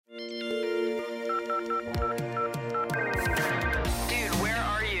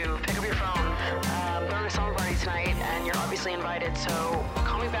So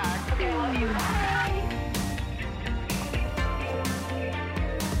call me back. Okay, I love you. Bye.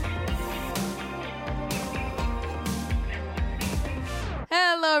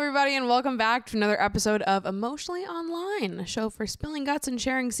 Hello, everybody, and welcome back to another episode of Emotionally Online, a show for spilling guts and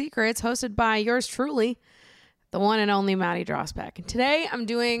sharing secrets, hosted by yours truly, the one and only Maddie Drossbeck. And today I'm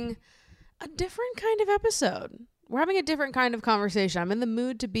doing a different kind of episode. We're having a different kind of conversation. I'm in the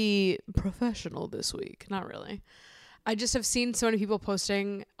mood to be professional this week. Not really. I just have seen so many people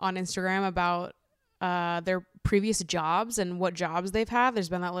posting on Instagram about their previous jobs and what jobs they've had. There's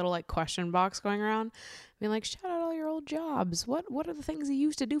been that little like question box going around being like, shout out all your old jobs. What are the things you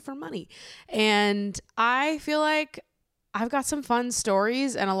used to do for money? And I feel like I've got some fun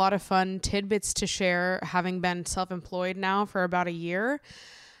stories and a lot of fun tidbits to share, having been self-employed now for about a year.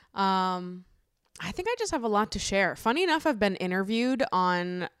 I think I just have a lot to share. Funny enough, I've been interviewed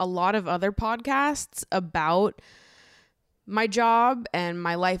on a lot of other podcasts about my job and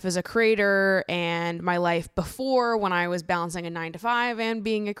my life as a creator and my life before, when I was balancing a 9-to-5 and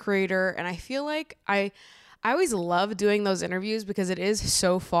being a creator. And I feel like I always love doing those interviews because it is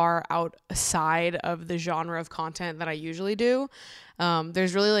so far outside of the genre of content that I usually do.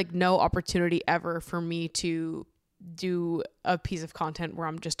 There's really like no opportunity ever for me to do a piece of content where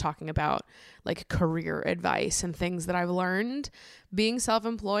I'm just talking about like career advice and things that I've learned being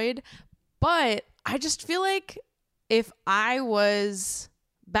self-employed. But I just feel like if I was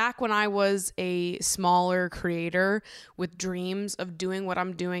back when I was a smaller creator with dreams of doing what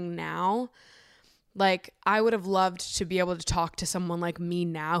I'm doing now, like I would have loved to be able to talk to someone like me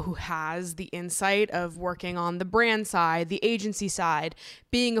now who has the insight of working on the brand side, the agency side,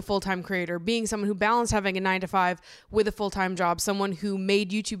 being a full-time creator, being someone who balanced having a 9-to-5 with a full-time job, someone who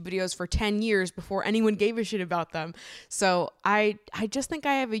made YouTube videos for 10 years before anyone gave a shit about them. So I just think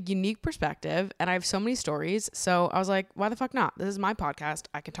I have a unique perspective and I have so many stories. So I was like, why the fuck not? This is my podcast.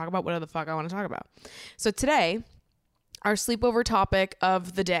 I can talk about whatever the fuck I want to talk about. So today, our sleepover topic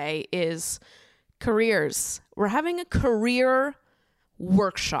of the day is careers. We're having a career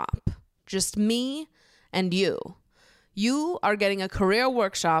workshop. Just me and you. You are getting a career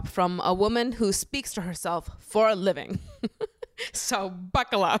workshop from a woman who speaks to herself for a living. So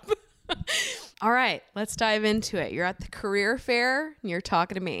buckle up. All right, let's dive into it. You're at the career fair and you're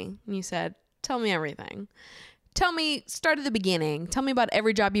talking to me. And you said, tell me everything. Tell me, start at the beginning. Tell me about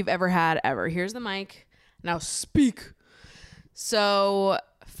every job you've ever had ever. Here's the mic. Now speak. So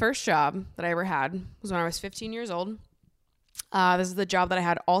first job that I ever had was when I was 15 years old. This is the job that I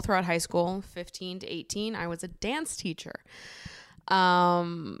had all throughout high school, 15 to 18. I was a dance teacher.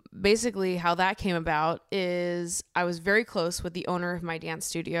 Basically how that came about is I was very close with the owner of my dance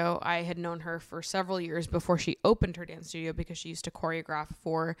studio. I had known her for several years before she opened her dance studio because she used to choreograph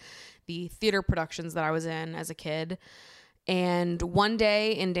for the theater productions that I was in as a kid. And one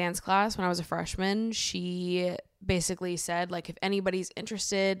day in dance class when I was a freshman, she basically said, like, if anybody's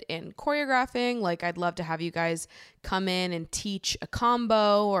interested in choreographing, like, I'd love to have you guys come in and teach a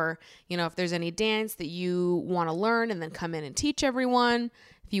combo, or, you know, if there's any dance that you want to learn, and then come in and teach everyone.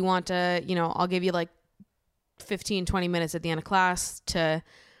 If you want to, you know, I'll give you like 15, 20 minutes at the end of class to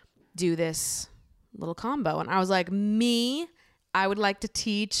do this little combo. And I was like, I would like to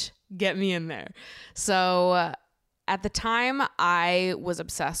teach, get me in there. So, at the time, I was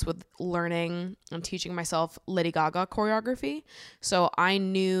obsessed with learning and teaching myself Lady Gaga choreography. So I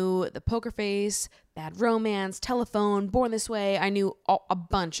knew the Poker Face, Bad Romance, Telephone, Born This Way. I knew a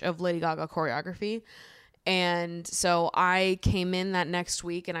bunch of Lady Gaga choreography. And so I came in that next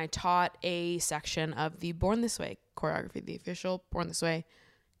week and I taught a section of the Born This Way choreography, the official Born This Way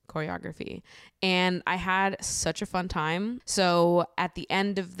choreography. And I had such a fun time. So at the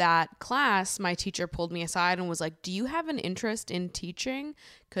end of that class, my teacher pulled me aside and was like, do you have an interest in teaching?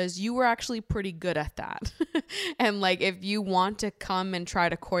 Because you were actually pretty good at that. And like, if you want to come and try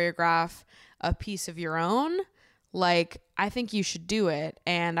to choreograph a piece of your own, like, I think you should do it.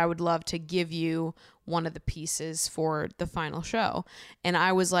 And I would love to give you one of the pieces for the final show. And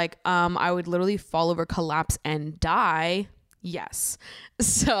I was like, I would literally fall over, collapse, and die. Yes.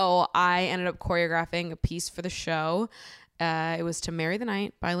 So I ended up choreographing a piece for the show. It was To Marry the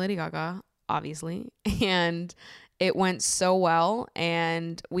Night by Lady Gaga, obviously. And it went so well.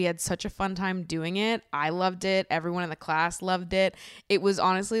 And we had such a fun time doing it. I loved it. Everyone in the class loved it. It was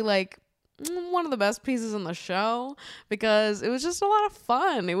honestly like one of the best pieces in the show because it was just a lot of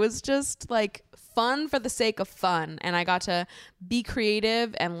fun. It was just like fun for the sake of fun. And I got to be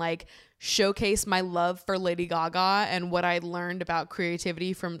creative and like showcase my love for Lady Gaga and what I learned about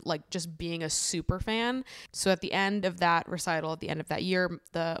creativity from like just being a super fan. So at the end of that recital, at the end of that year,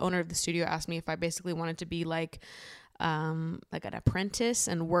 the owner of the studio asked me if I basically wanted to be like like an apprentice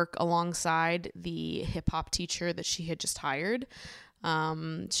and work alongside the hip hop teacher that she had just hired.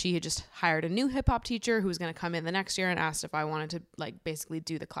 She had just hired a new hip hop teacher who was going to come in the next year and asked if I wanted to like basically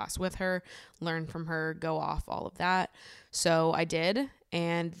do the class with her, learn from her, go off, all of that. So I did.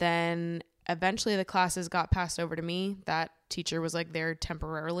 And then eventually the classes got passed over to me. That teacher was like there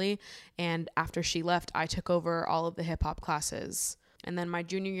temporarily. And after she left, I took over all of the hip hop classes. And then my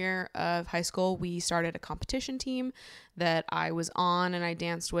junior year of high school, we started a competition team that I was on and I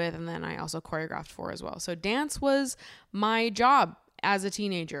danced with. And then I also choreographed for as well. So dance was my job as a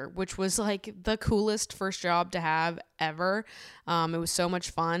teenager, which was like the coolest first job to have ever. It was so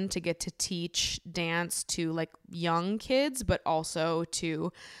much fun to get to teach dance to like young kids, but also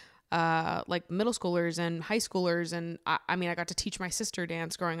to like middle schoolers and high schoolers. And I mean, I got to teach my sister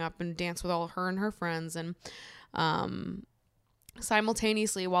dance growing up and dance with all her and her friends. And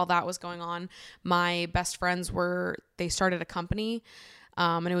simultaneously, while that was going on, my best friends they started a company,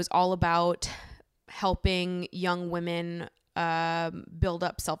 and it was all about helping young women build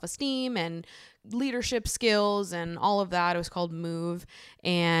up self-esteem and leadership skills and all of that. It was called Move.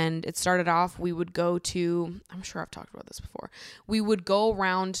 And it started off, we would go to, I'm sure I've talked about this before, we would go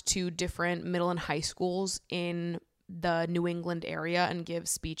around to different middle and high schools in the New England area and give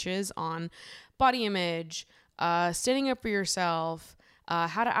speeches on body image, standing up for yourself,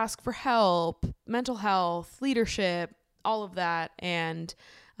 how to ask for help, mental health, leadership, all of that. And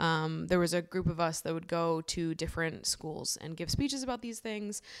there was a group of us that would go to different schools and give speeches about these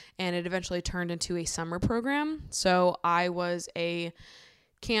things, and it eventually turned into a summer program. So I was a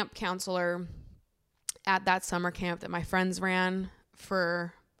camp counselor at that summer camp that my friends ran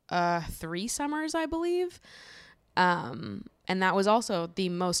for 3 summers, I believe. And that was also the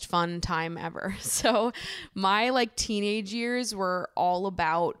most fun time ever. So my like teenage years were all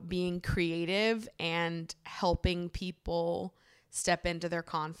about being creative and helping people step into their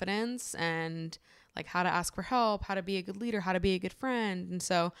confidence and like how to ask for help, how to be a good leader, how to be a good friend. And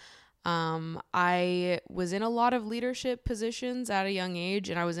so I was in a lot of leadership positions at a young age,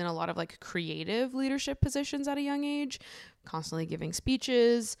 and I was in a lot of like creative leadership positions at a young age, constantly giving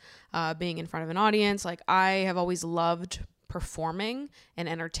speeches, being in front of an audience. Like I have always loved performing and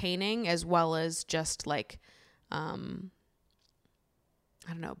entertaining, as well as just like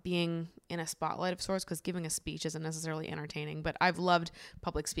I don't know, being in a spotlight of sorts, because giving a speech isn't necessarily entertaining, but I've loved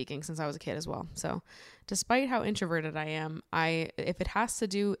public speaking since I was a kid as well. So despite how introverted I am, if it has to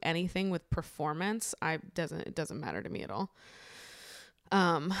do anything with performance, it doesn't matter to me at all.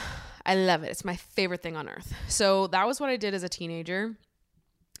 I love it. It's my favorite thing on earth. So that was what I did as a teenager.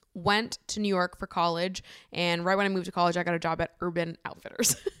 Went to New York for college, and right when I moved to college, I got a job at Urban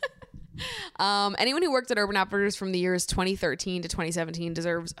Outfitters. Anyone who worked at Urban Outfitters from the years 2013 to 2017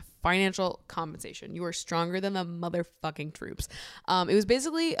 deserves financial compensation. You are stronger than the motherfucking troops. It was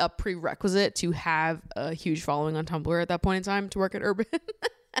basically a prerequisite to have a huge following on Tumblr at that point in time to work at Urban.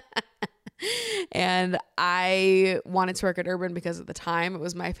 And I wanted to work at Urban because at the time it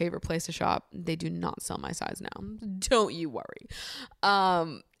was my favorite place to shop. They do not sell my size now. Don't you worry.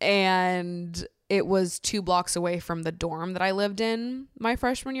 And it was 2 blocks away from the dorm that I lived in my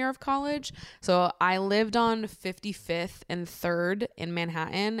freshman year of college. So I lived on 55th and 3rd in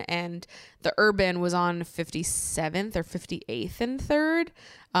Manhattan, and the Urban was on 57th or 58th and 3rd.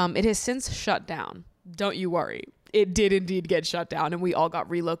 It has since shut down. Don't you worry. It did indeed get shut down, and we all got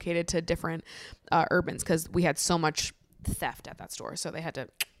relocated to different Urbans because we had so much theft at that store. So they had to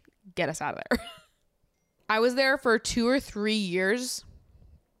get us out of there. I was there for 2 or 3 years.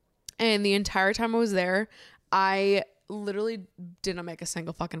 And the entire time I was there, I literally didn't make a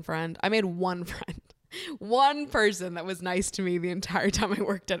single fucking friend. I made one friend. One person that was nice to me the entire time I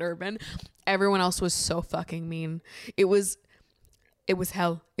worked at Urban. Everyone else was so fucking mean. It was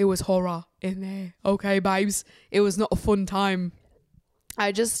hell. It was horror in there. Okay, babes. It was not a fun time.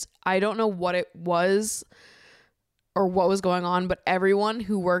 I don't know what it was or what was going on, but everyone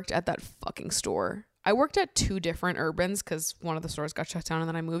who worked at that fucking store, I worked at 2 different Urbans because one of the stores got shut down and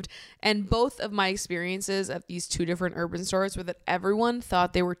then I moved. And both of my experiences at these 2 different Urban stores were that everyone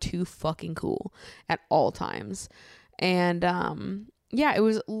thought they were too fucking cool at all times. And yeah, it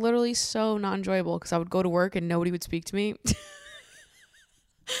was literally so not enjoyable because I would go to work and nobody would speak to me.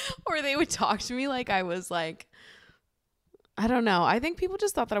 Or they would talk to me like I was like, I don't know. I think people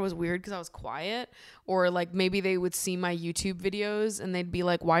just thought that I was weird because I was quiet, or like maybe they would see my YouTube videos and they'd be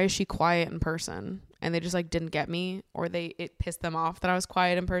like, why is she quiet in person? And they just like didn't get me, or it pissed them off that I was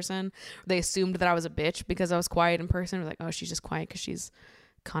quiet in person. They assumed that I was a bitch because I was quiet in person. It was like, oh, she's just quiet because she's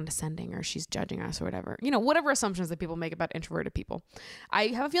condescending or she's judging us or whatever. You know, whatever assumptions that people make about introverted people. I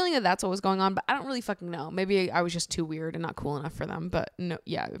have a feeling that that's what was going on, but I don't really fucking know. Maybe I was just too weird and not cool enough for them. But no,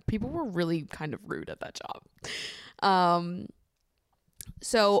 yeah, people were really kind of rude at that job.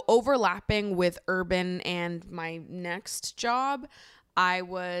 So overlapping with Urban and my next job, I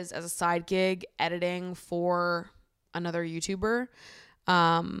was as a side gig editing for another YouTuber.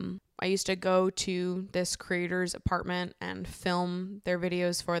 I used to go to this creator's apartment and film their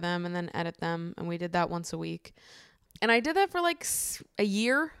videos for them and then edit them. And we did that once a week. And I did that for like a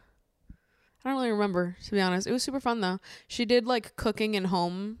year. I don't really remember, to be honest. It was super fun though. She did like cooking and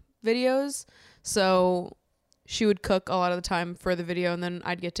home videos. So she would cook a lot of the time for the video and then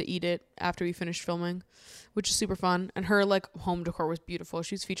I'd get to eat it after we finished filming, which is super fun. And her like home decor was beautiful.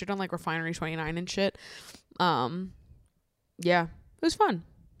 She was featured on like Refinery 29 and shit. Yeah, it was fun.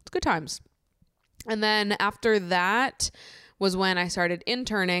 It's good times. And then after that was when I started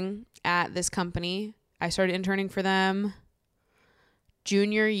interning at this company. I started interning for them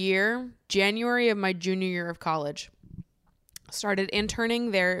junior year, January of my junior year of college. Started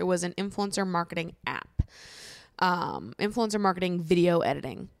interning there. It was an influencer marketing app. Influencer marketing video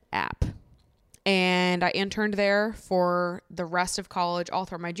editing app. And I interned there for the rest of college, all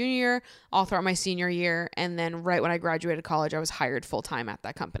throughout my junior year, all throughout my senior year. And then right when I graduated college, I was hired full time at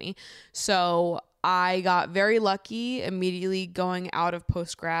that company. So I got very lucky immediately going out of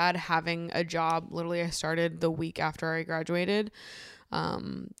post grad, having a job. Literally, I started the week after I graduated.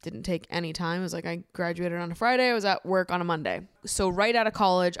 Didn't take any time. It was like I graduated on a Friday. I was at work on a Monday. So right out of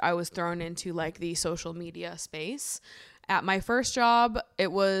college, I was thrown into like the social media space. At my first job,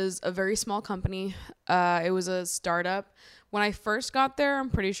 it was a very small company. It was a startup. When I first got there, I'm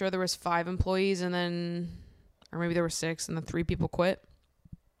pretty sure there was 5 employees and then, or maybe there were 6 and then 3 people quit.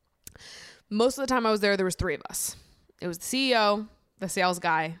 Most of the time I was there was 3 of us. It was the CEO, the sales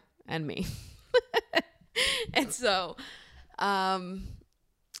guy, and me. And so, that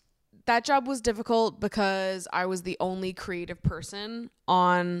job was difficult because I was the only creative person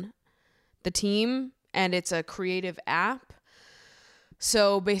on the team. And it's a creative app.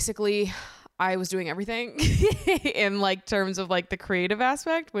 So basically I was doing everything in like terms of like the creative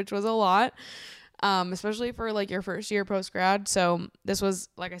aspect, which was a lot, especially for like your first year post grad. So this was,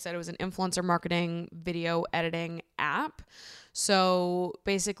 like I said, it was an influencer marketing video editing app. So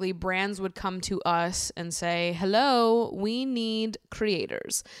basically brands would come to us and say, hello, we need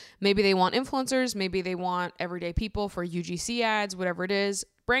creators. Maybe they want influencers. Maybe they want everyday people for UGC ads, whatever it is.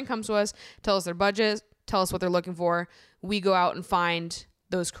 Brand comes to us, tell us their budget, tell us what they're looking for. We go out and find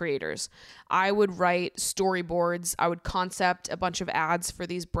those creators. I would write storyboards. I would concept a bunch of ads for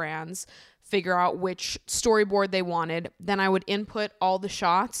these brands, figure out which storyboard they wanted. Then I would input all the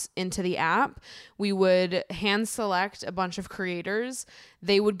shots into the app. We would hand select a bunch of creators.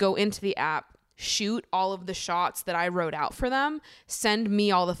 They would go into the app, shoot all of the shots that I wrote out for them, send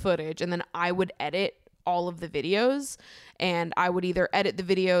me all the footage, and then I would edit all of the videos. And I would either edit the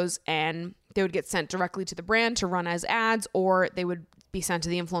videos and they would get sent directly to the brand to run as ads, or they would be sent to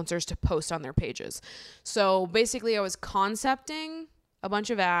the influencers to post on their pages. So basically I was concepting a bunch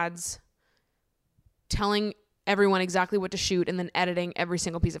of ads, telling everyone exactly what to shoot, and then editing every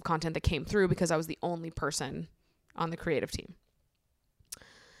single piece of content that came through because I was the only person on the creative team.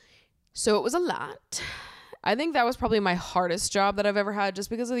 So it was a lot. I think that was probably my hardest job that I've ever had, just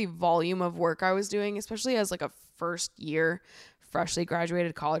because of the volume of work I was doing, especially as like a first year freshly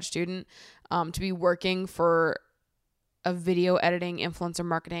graduated college student, to be working for a video editing influencer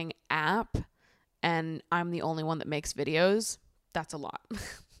marketing app and I'm the only one that makes videos. That's a lot.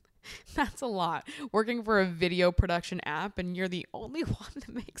 That's a lot. Working for a video production app and you're the only one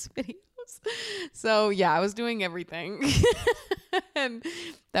that makes videos. So yeah, I was doing everything. And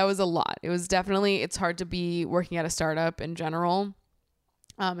that was a lot. It was definitely, it's hard to be working at a startup in general.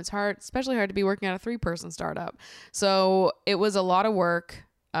 It's hard, especially hard to be working at a 3-person startup. So it was a lot of work.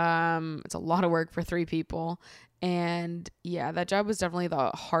 It's a lot of work for 3 people. And yeah, that job was definitely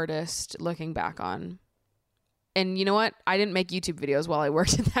the hardest looking back on. And you know what? I didn't make YouTube videos while I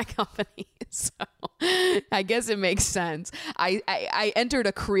worked in that company. So I guess it makes sense. I entered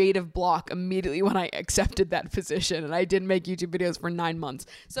a creative block immediately when I accepted that position, and I didn't make YouTube videos for 9 months.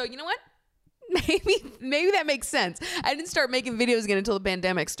 So you know what? Maybe that makes sense. I didn't start making videos again until the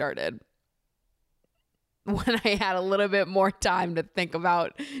pandemic started, when I had a little bit more time to think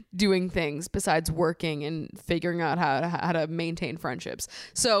about doing things besides working and figuring out how to maintain friendships.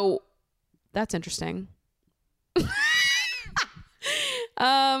 So that's interesting.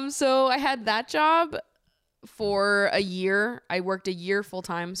 So I had that job. for a year. I worked a year full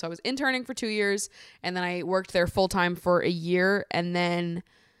time. So I was interning for 2 years, and then I worked there full time for a year. And then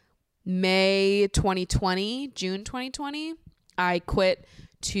June 2020, I quit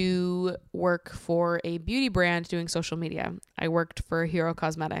to work for a beauty brand doing social media. I worked for Hero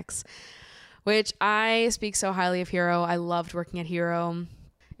Cosmetics, which I speak so highly of Hero. I loved working at Hero.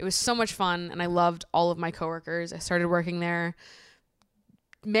 It was so much fun, and I loved all of my coworkers. I started working there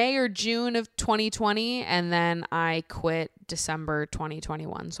May or June of 2020, and then I quit December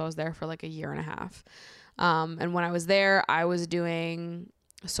 2021. So I was there for like a year and a half. And when I was there, I was doing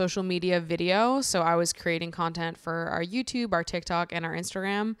social media video. So I was creating content for our YouTube, our TikTok, and our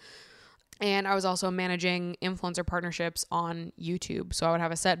Instagram. And I was also managing influencer partnerships on YouTube. So I would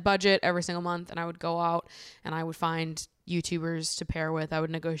have a set budget every single month, and I would go out and I would find YouTubers to pair with. I would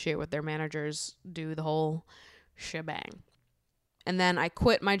negotiate with their managers, do the whole shebang. And then I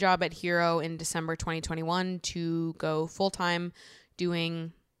quit my job at Hero in December 2021 to go full-time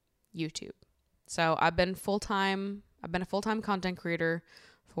doing YouTube. So I've been a full-time content creator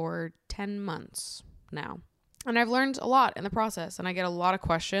for 10 months now. And I've learned a lot in the process, and I get a lot of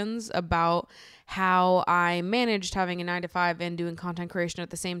questions about how I managed having a 9-to-5 and doing content creation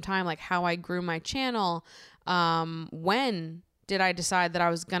at the same time, like how I grew my channel. When did I decide that I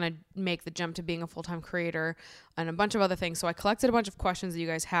was going to make the jump to being a full-time creator, and a bunch of other things. So I collected a bunch of questions that you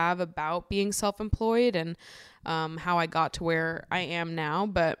guys have about being self-employed and how I got to where I am now.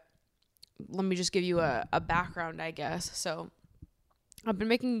 But let me just give you a background, I guess. So I've been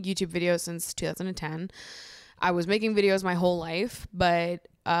making YouTube videos since 2010. I was making videos my whole life, but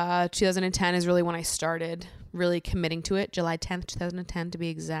 2010 is really when I started really committing to it. July 10th, 2010 to be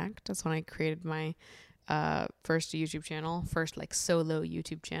exact. That's when I created my first YouTube channel, first like solo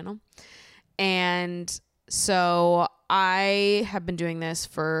YouTube channel. And so I have been doing this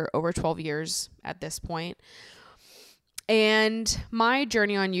for over 12 years at this point. And my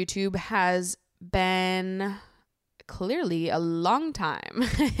journey on YouTube has been clearly a long time.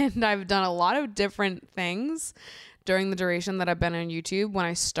 And I've done a lot of different things during the duration that I've been on YouTube. When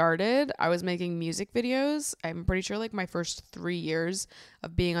I started, I was making music videos. I'm pretty sure like my first 3 years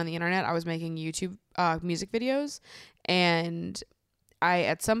of being on the internet, I was making YouTube music videos. And I,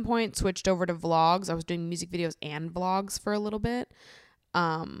 at some point, switched over to vlogs. I was doing music videos and vlogs for a little bit.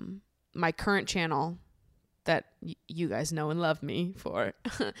 My current channel that you guys know and love me for,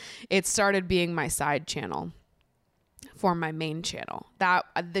 it started being my side channel for my main channel. That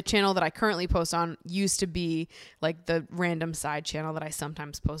the channel that I currently post on used to be like the random side channel that I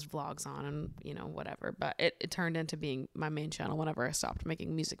sometimes post vlogs on and, you know, whatever. But it turned into being my main channel whenever I stopped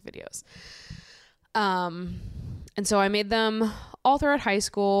making music videos. And so I made them all throughout high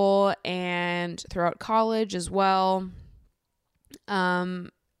school and throughout college as well.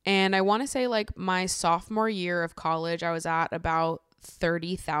 And I want to say like my sophomore year of college, I was at about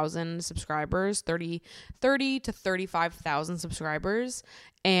 30,000 subscribers, 30 to 35,000 subscribers.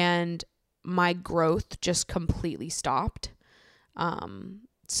 And my growth just completely stopped.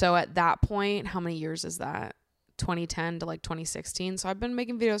 So at that point, how many years is that? 2010 to like 2016. So I've been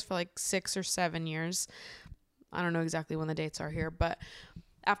making videos for like 6 or 7 years. I don't know exactly when the dates are here, but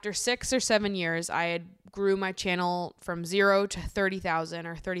after 6 or 7 years, I had grew my channel from 0 to 30,000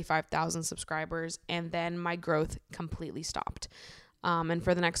 or 35,000 subscribers. And then my growth completely stopped. And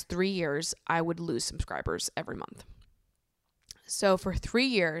for the next 3 years, I would lose subscribers every month. So for 3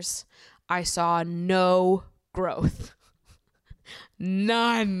 years, I saw no growth.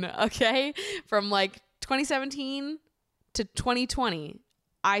 None. Okay. From like 2017 to 2020,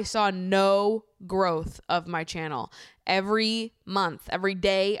 I saw no growth of my channel. Every month, every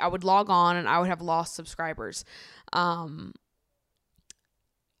day, I would log on and I would have lost subscribers. I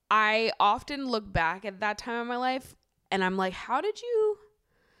often look back at that time of my life and I'm like, how did you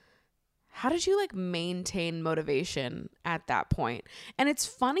like maintain motivation at that point? And it's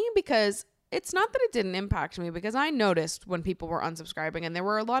funny because it's not that it didn't impact me, because I noticed when people were unsubscribing, and there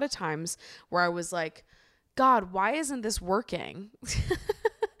were a lot of times where I was like, God, why isn't this working?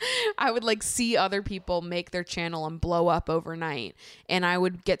 I would like see other people make their channel and blow up overnight, and I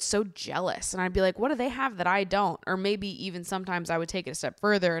would get so jealous, and I'd be like, what do they have that I don't? Or maybe even sometimes I would take it a step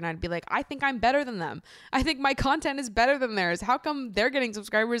further and I'd be like, I think I'm better than them. I think my content is better than theirs. How come they're getting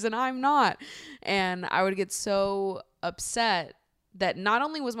subscribers and I'm not? And I would get so upset that not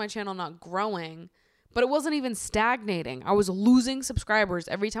only was my channel not growing, but it wasn't even stagnating. I was losing subscribers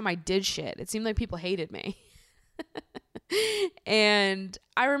every time I did shit. It seemed like people hated me. And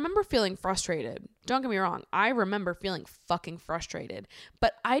I remember feeling frustrated. Don't get me wrong. I remember feeling fucking frustrated,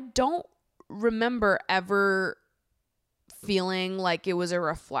 but I don't remember ever feeling like it was a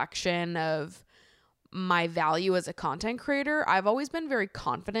reflection of my value as a content creator, I've always been very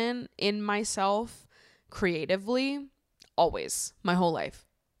confident in myself creatively, always, my whole life.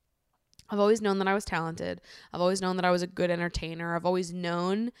 I've always known that I was talented. I've always known that I was a good entertainer. I've always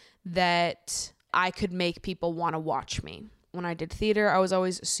known that I could make people want to watch me. When I did theater, I was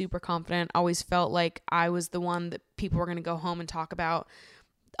always super confident. I always felt like I was the one that people were going to go home and talk about.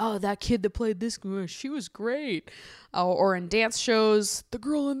 Oh, that kid that played this, she was great. Or in dance shows, the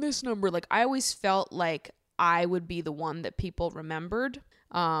girl in this number. Like, I always felt like I would be the one that people remembered.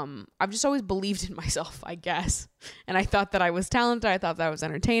 I've just always believed in myself, I guess. And I thought that I was talented. I thought that I was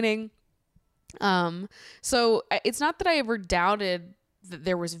entertaining. So it's not that I ever doubted that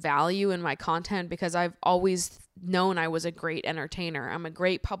there was value in my content, because I've always known I was a great entertainer. I'm a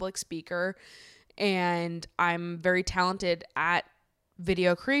great public speaker, and I'm very talented at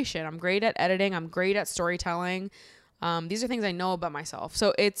video creation. I'm great at editing. I'm great at storytelling. These are things I know about myself.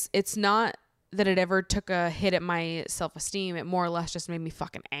 So it's not that it ever took a hit at my self-esteem. It more or less just made me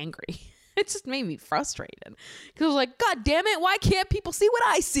fucking angry. It just made me frustrated, because I was like, God damn it, why can't people see what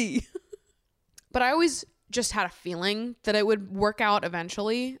I see? But I always just had a feeling that it would work out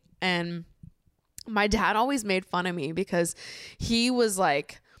eventually. And my dad always made fun of me, because he was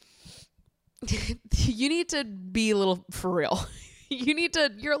like, you need to be a little for real.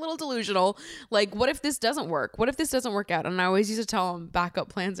 You're a little delusional. Like, what if this doesn't work? What if this doesn't work out? And I always used to tell him backup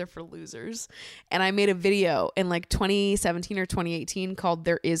plans are for losers. And I made a video in like 2017 or 2018 called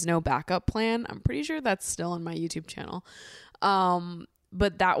There Is No Backup Plan. I'm pretty sure that's still on my YouTube channel.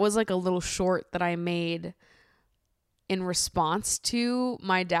 But that was like a little short that I made in response to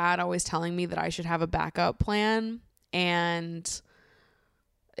my dad always telling me that I should have a backup plan. And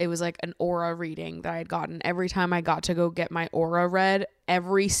it was like an aura reading that I had gotten. Every time I got to go get my aura read,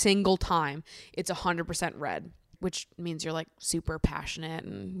 every single time, it's 100% red, which means you're like super passionate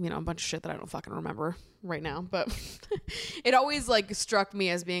and, you know, a bunch of shit that I don't fucking remember right now. But it always like struck me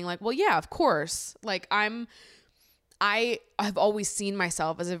as being like, well, yeah, of course. Like, I have always seen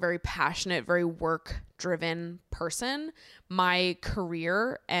myself as a very passionate, very work-driven person. My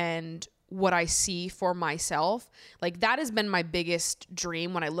career and what I see for myself, like, that has been my biggest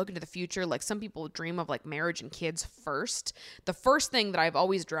dream when I look into the future. Like, some people dream of like marriage and kids first. The first thing that I've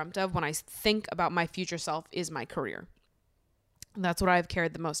always dreamt of when I think about my future self is my career. That's what I've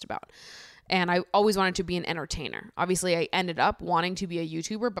cared the most about. And I always wanted to be an entertainer. Obviously, I ended up wanting to be a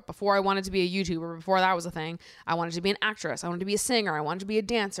YouTuber, but before I wanted to be a YouTuber, before that was a thing, I wanted to be an actress. I wanted to be a singer. I wanted to be a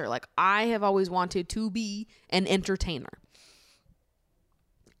dancer. Like, I have always wanted to be an entertainer.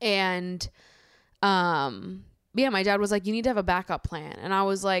 And, yeah, my dad was like, you need to have a backup plan. And I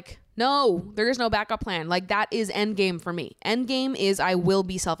was like, no, there is no backup plan. Like, that is end game for me. End game is I will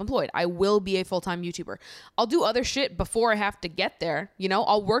be self-employed. I will be a full-time YouTuber. I'll do other shit before I have to get there. You know,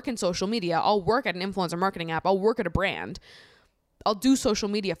 I'll work in social media. I'll work at an influencer marketing app. I'll work at a brand. I'll do social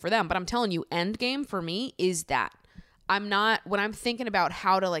media for them. But I'm telling you, end game for me is that. When I'm thinking about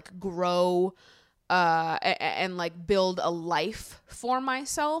how to like grow and like build a life for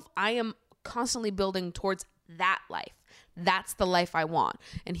myself, I am constantly building towards that life. That's the life I want.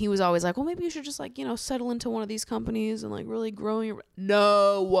 And he was always like, well, maybe you should just like, you know, settle into one of these companies and like really grow your...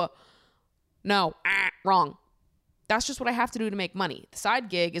 No, wrong. That's just what I have to do to make money. The side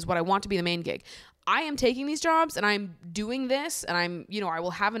gig is what I want to be the main gig. I am taking these jobs and I'm doing this and I'm, you know, I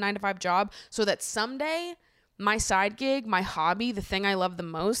will have a 9-to-5 job so that someday my side gig, my hobby, the thing I love the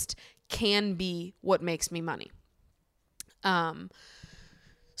most can be what makes me money.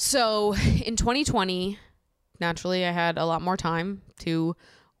 So in 2020, naturally, I had a lot more time to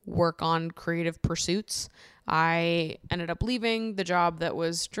work on creative pursuits. I ended up leaving the job that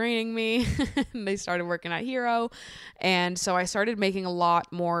was draining me. They started working at Hero. And so I started making a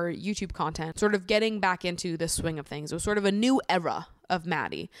lot more YouTube content, sort of getting back into the swing of things. It was sort of a new era of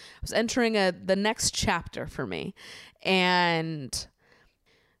Maddie. I was entering the next chapter for me. And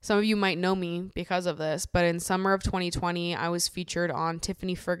some of you might know me because of this, but in summer of 2020, I was featured on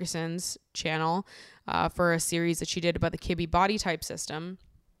Tiffany Ferguson's channel for a series that she did about the Kibbe body type system.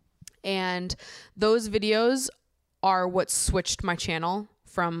 And those videos are what switched my channel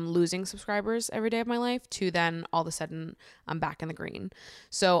from losing subscribers every day of my life to then all of a sudden I'm back in the green.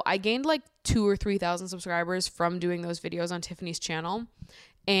 So I gained like 2,000 or 3,000 subscribers from doing those videos on Tiffany's channel.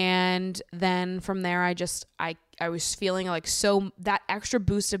 And then from there, I was feeling like so that extra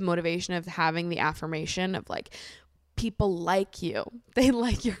boost of motivation of having the affirmation of like, people like you. They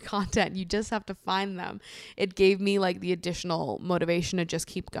like your content. You just have to find them. It gave me like the additional motivation to just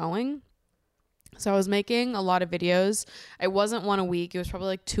keep going. So I was making a lot of videos. It wasn't one a week. It was probably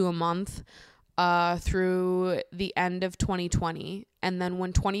like 2 a month through the end of 2020. And then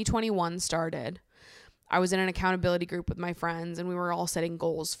when 2021 started, I was in an accountability group with my friends and we were all setting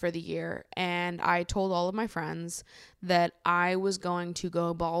goals for the year. And I told all of my friends that I was going to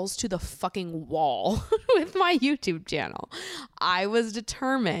go balls to the fucking wall with my YouTube channel. I was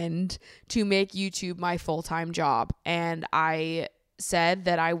determined to make YouTube my full-time job. And I said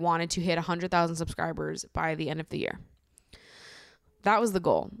that I wanted to hit 100,000 subscribers by the end of the year. That was the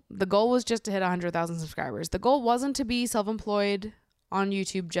goal. The goal was just to hit 100,000 subscribers. The goal wasn't to be self-employed on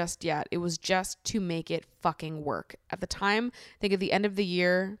YouTube just yet. It was just to make it fucking work. At the time, I think at the end of the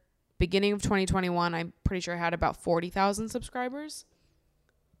year, beginning of 2021, I'm pretty sure I had about 40,000 subscribers.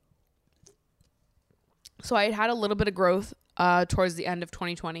 So I had a little bit of growth towards the end of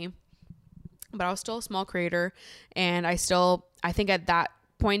 2020, but I was still a small creator. And I think at that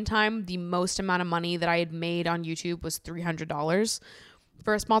point in time, the most amount of money that I had made on YouTube was $300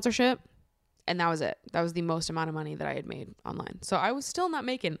 for a sponsorship. And that was it. That was the most amount of money that I had made online. So I was still not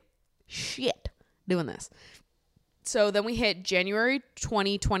making shit doing this. So then we hit January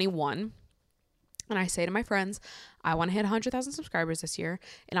 2021. And I say to my friends, I want to hit 100,000 subscribers this year.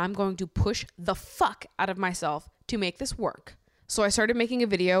 And I'm going to push the fuck out of myself to make this work. So I started making a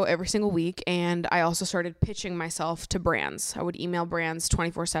video every single week. And I also started pitching myself to brands. I would email brands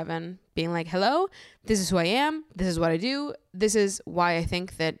 24/7 being like, hello, this is who I am. This is what I do. This is why I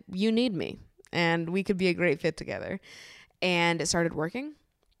think that you need me. And we could be a great fit together. And it started working.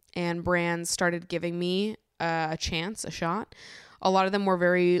 And brands started giving me a chance, a shot. A lot of them were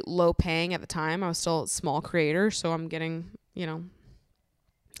very low paying at the time. I was still a small creator, so I'm getting,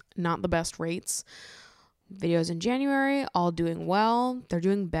 not the best rates. Videos in January, all doing well. They're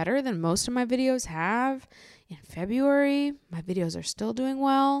doing better than most of my videos have. In February, my videos are still doing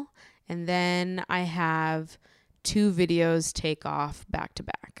well. And then I have 2 videos take off back to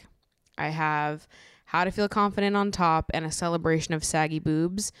back. I have How to Feel Confident on Top and a celebration of saggy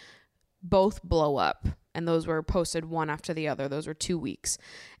boobs. Both blow up. And those were posted one after the other. Those were 2 weeks.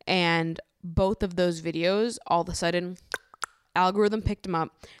 And both of those videos, all of a sudden, algorithm picked them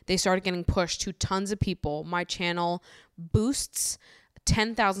up. They started getting pushed to tons of people. My channel boosts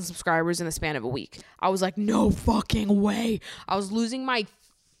 10,000 subscribers in the span of a week. I was like, no fucking way. I was losing my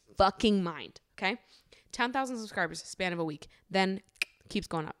fucking mind. Okay? 10,000 subscribers, span of a week. Then keeps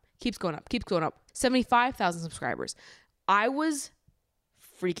going up. Keeps going up, keeps going up. 75,000 subscribers. I was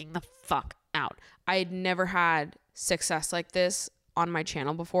freaking the fuck out. I had never had success like this on my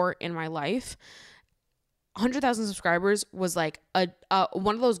channel before in my life. 100,000 subscribers was like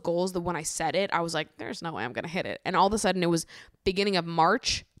one of those goals that when I set it, I was like, there's no way I'm going to hit it. And all of a sudden it was beginning of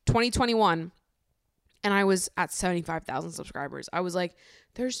March 2021 and I was at 75,000 subscribers. I was like,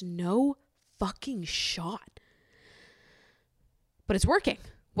 there's no fucking shot. But it's working.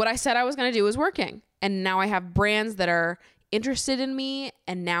 What I said I was going to do is working. And now I have brands that are interested in me.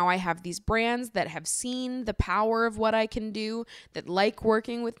 And now I have these brands that have seen the power of what I can do, that like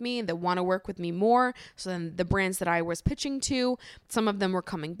working with me, that want to work with me more. So then the brands that I was pitching to, some of them were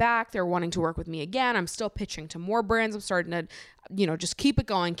coming back. They're wanting to work with me again. I'm still pitching to more brands. I'm starting to, just keep it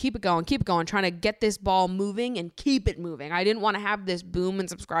going, trying to get this ball moving and keep it moving. I didn't want to have this boom in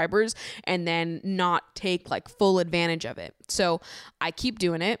subscribers and then not take like full advantage of it. So I keep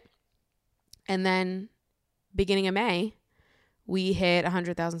doing it. And then beginning of May, we hit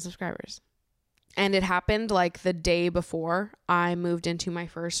 100,000 subscribers. And it happened like the day before I moved into my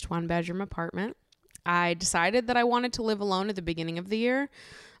first 1-bedroom apartment. I decided that I wanted to live alone at the beginning of the year.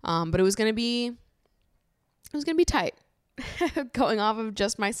 But it was going to be tight. Going off of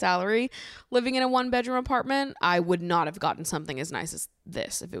just my salary, living in a 1-bedroom apartment, I would not have gotten something as nice as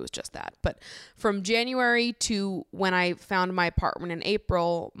this if it was just that. But from January to when I found my apartment in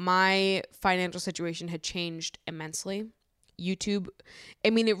April, my financial situation had changed immensely. YouTube,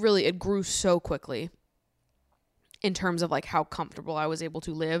 it grew so quickly in terms of like how comfortable I was able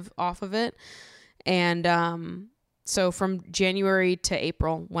to live off of it. And so from January to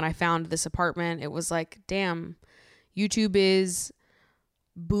April, when I found this apartment, it was like, damn, YouTube is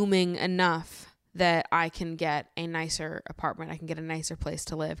booming enough that I can get a nicer apartment. I can get a nicer place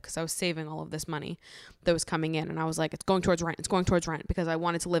to live because I was saving all of this money that was coming in. And I was like, it's going towards rent. It's going towards rent because I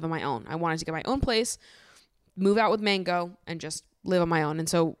wanted to live on my own. I wanted to get my own place, move out with Mango, and just live on my own. And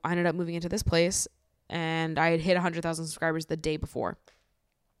so I ended up moving into this place, and I had hit 100,000 subscribers the day before.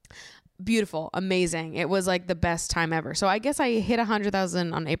 Beautiful, amazing. It was like the best time ever. So I guess I hit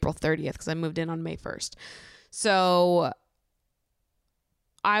 100,000 on April 30th because I moved in on May 1st. So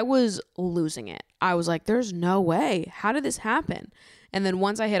I was losing it. I was like, there's no way. How did this happen? And then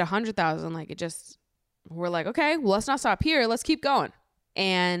once I hit 100,000, we're like, okay, well, let's not stop here. Let's keep going.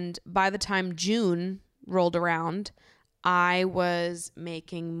 And by the time June rolled around, I was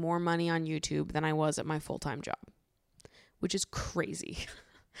making more money on YouTube than I was at my full-time job, which is crazy.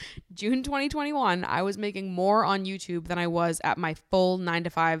 June 2021, I was making more on YouTube than I was at my full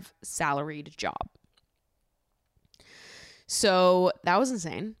 9-to-5 salaried job. So that was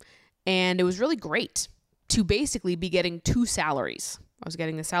insane. And it was really great to basically be getting two salaries. I was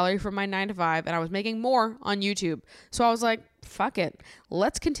getting the salary from my 9-to-5 and I was making more on YouTube. So I was like, fuck it.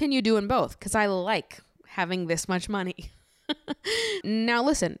 Let's continue doing both because I like having this much money. Now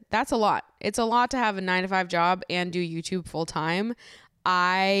listen, that's a lot. It's a lot to have a 9-to-5 job and do YouTube full time.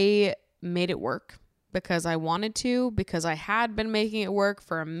 I made it work because I wanted to, because I had been making it work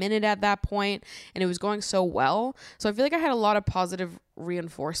for a minute at that point and it was going so well. So I feel like I had a lot of positive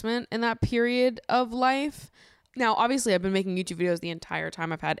reinforcement in that period of life. Now, obviously, I've been making YouTube videos the entire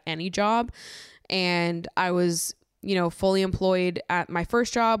time I've had any job, and I was, fully employed at my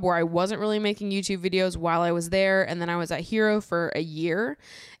first job where I wasn't really making YouTube videos while I was there, and then I was at Hero for a year,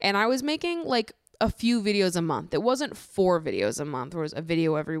 and I was making like a few videos a month. It wasn't 4 videos a month. There was a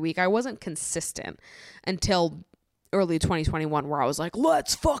video every week. I wasn't consistent until early 2021 where I was like,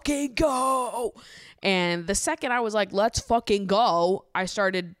 let's fucking go. And the second I was like, let's fucking go, I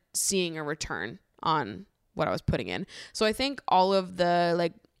started seeing a return on what I was putting in. So I think all of the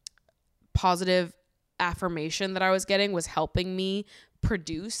like positive affirmation that I was getting was helping me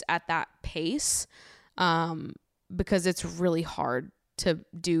produce at that pace, because it's really hard to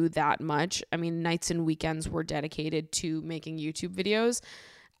do that much. I mean, nights and weekends were dedicated to making YouTube videos.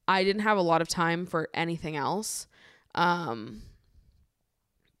 I didn't have a lot of time for anything else. But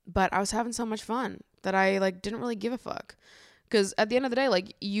I was having so much fun that I like didn't really give a fuck. Because at the end of the day,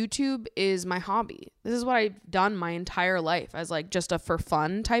 like, YouTube is my hobby. This is what I've done my entire life as like just a for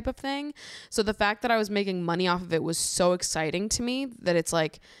fun type of thing. So the fact that I was making money off of it was so exciting to me that it's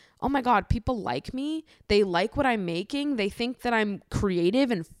like, oh my God, people like me. They like what I'm making. They think that I'm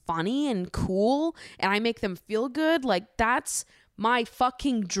creative and funny and cool and I make them feel good. Like, that's my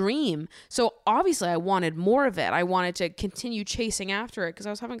fucking dream. So obviously I wanted more of it. I wanted to continue chasing after it because I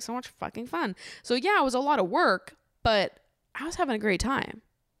was having so much fucking fun. So yeah, it was a lot of work, but I was having a great time.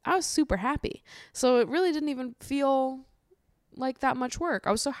 I was super happy. So it really didn't even feel like that much work.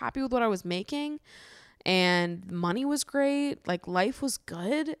 I was so happy with what I was making and money was great. Like, life was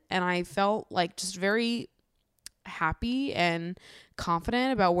good. And I felt like just very happy and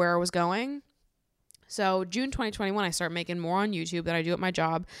confident about where I was going. So June 2021, I started making more on YouTube than I do at my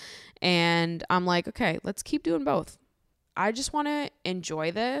job. And I'm like, okay, let's keep doing both. I just want to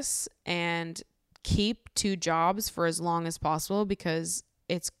enjoy this and keep 2 jobs for as long as possible because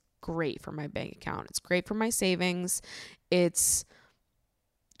it's great for my bank account. It's great for my savings. It's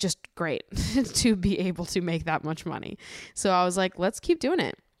just great to be able to make that much money. So I was like, let's keep doing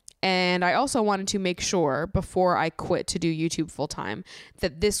it. And I also wanted to make sure before I quit to do YouTube full time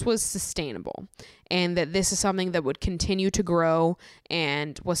that this was sustainable and that this is something that would continue to grow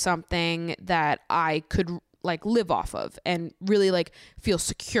and was something that I could like live off of and really like feel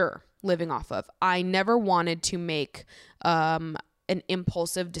secure living off of. I never wanted to make an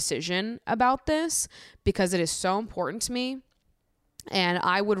impulsive decision about this because it is so important to me. And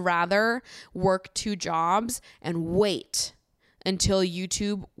I would rather work 2 jobs and wait until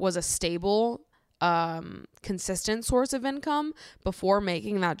YouTube was a stable, consistent source of income before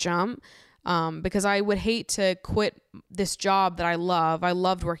making that jump. Because I would hate to quit this job that I love. I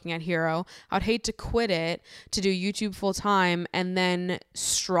loved working at Hero. I'd hate to quit it to do YouTube full time and then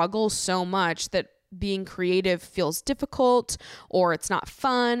struggle so much that being creative feels difficult or it's not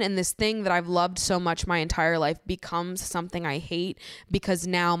fun. And this thing that I've loved so much my entire life becomes something I hate because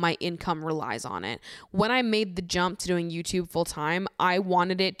now my income relies on it. When I made the jump to doing YouTube full time, I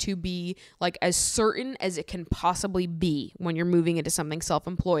wanted it to be like as certain as it can possibly be when you're moving into something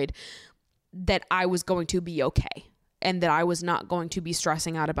self-employed, that I was going to be okay and that I was not going to be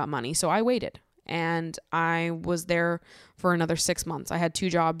stressing out about money. So I waited and I was there for another 6 months. I had 2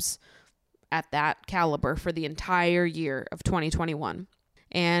 jobs at that caliber for the entire year of 2021.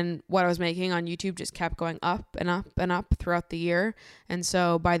 And what I was making on YouTube just kept going up and up and up throughout the year. And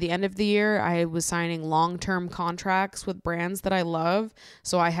so by the end of the year, I was signing long-term contracts with brands that I love.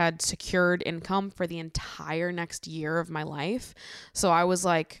 So I had secured income for the entire next year of my life. So I was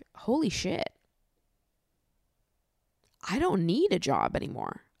like, holy shit. I don't need a job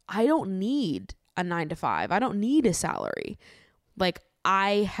anymore. I don't need a 9-to-5. I don't need a salary. Like,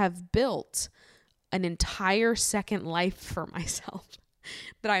 I have built an entire second life for myself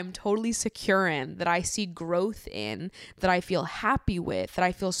that I'm totally secure in, that I see growth in, that I feel happy with, that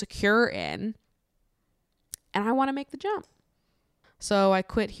I feel secure in. And I want to make the jump. So I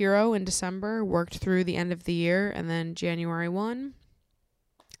quit Hero in December, worked through the end of the year, and then January 1,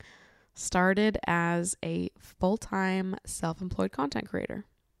 started as a full-time self-employed content creator.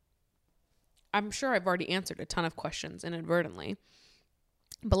 I'm sure I've already answered a ton of questions inadvertently,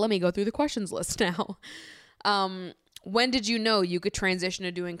 but let me go through the questions list now. When did you know you could transition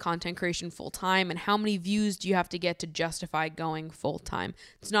to doing content creation full-time, and how many views do you have to get to justify going full-time?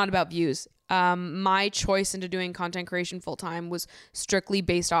 It's not about views. My choice into doing content creation full-time was strictly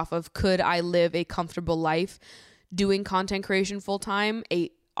based off of, could I live a comfortable life doing content creation full-time?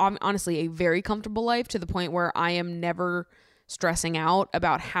 Honestly, a very comfortable life, to the point where I am never stressing out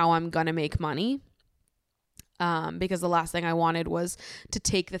about how I'm going to make money. Because the last thing I wanted was to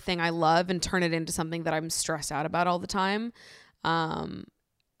take the thing I love and turn it into something that I'm stressed out about all the time.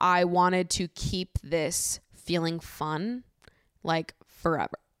 I wanted to keep this feeling fun, like,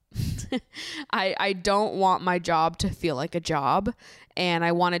 forever. I don't want my job to feel like a job, and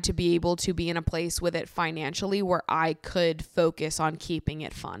I wanted to be able to be in a place with it financially where I could focus on keeping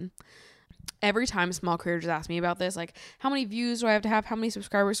it fun. Every time small creators ask me about this, like, how many views do I have to have? How many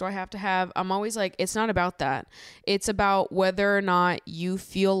subscribers do I have to have? I'm always like, it's not about that. It's about whether or not you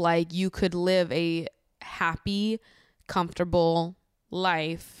feel like you could live a happy, comfortable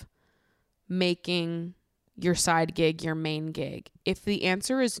life making your side gig your main gig. If the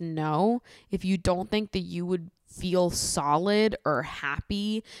answer is no, if you don't think that you would feel solid or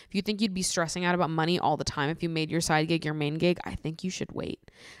happy, if you think you'd be stressing out about money all the time if you made your side gig your main gig, I think you should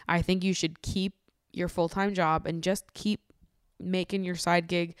wait. I think you should keep your full-time job and just keep making your side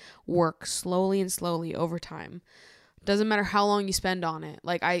gig work slowly and slowly over time. Doesn't matter how long you spend on it.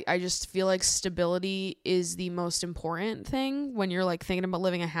 Like, I just feel like stability is the most important thing when you're like thinking about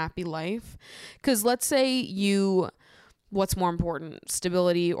living a happy life. Because let's say what's more important,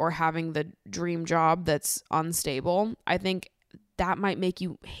 stability or having the dream job that's unstable? I think that might make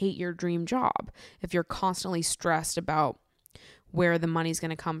you hate your dream job if you're constantly stressed about where the money's going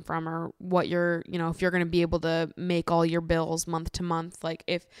to come from, or what if you're going to be able to make all your bills month to month. Like,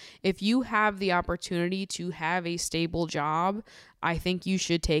 if you have the opportunity to have a stable job, I think you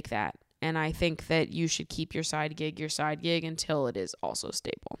should take that. And I think that you should keep your side gig until it is also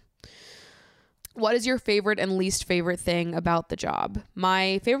stable. What is your favorite and least favorite thing about the job?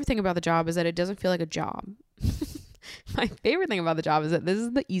 My favorite thing about the job is that it doesn't feel like a job. My favorite thing about the job is that this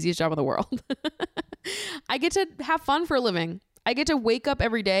is the easiest job in the world. I get to have fun for a living. I get to wake up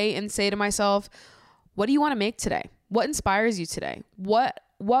every day and say to myself, what do you want to make today? What inspires you today? What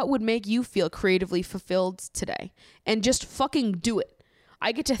would make you feel creatively fulfilled today? And just fucking do it.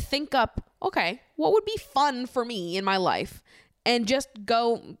 I get to think up, okay, what would be fun for me in my life? And just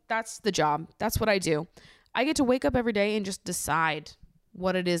go, that's the job. That's what I do. I get to wake up every day and just decide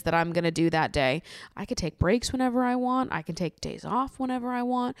what it is that I'm going to do that day. I could take breaks whenever I want. I can take days off whenever I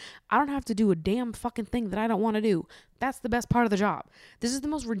want. I don't have to do a damn fucking thing that I don't want to do. That's the best part of the job. This is the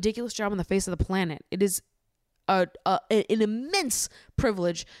most ridiculous job on the face of the planet. It is an immense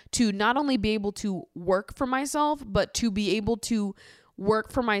privilege to not only be able to work for myself, but to be able to work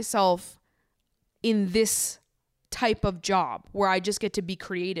for myself in this type of job where I just get to be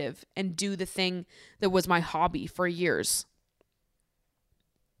creative and do the thing that was my hobby for years.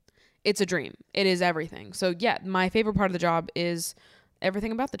 It's a dream. It is everything. So yeah, my favorite part of the job is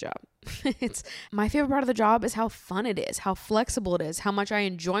everything about the job. My favorite part of the job is how fun it is, how flexible it is, how much I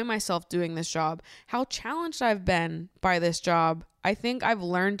enjoy myself doing this job, how challenged I've been by this job. I think I've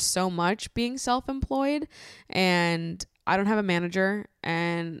learned so much being self-employed, and I don't have a manager,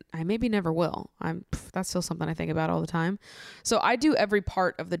 and I maybe never will. That's still something I think about all the time. So I do every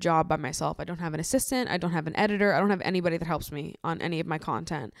part of the job by myself. I don't have an assistant. I don't have an editor. I don't have anybody that helps me on any of my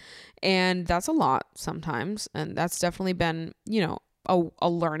content. And that's a lot sometimes. And that's definitely been, a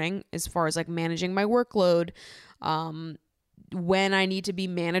learning as far as like managing my workload, when I need to be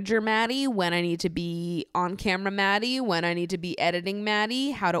manager Maddie, when I need to be on camera Maddie, when I need to be editing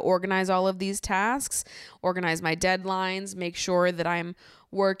Maddie, how to organize all of these tasks, organize my deadlines, make sure that I'm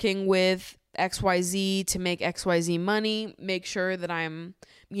working with XYZ to make XYZ money, make sure that I'm,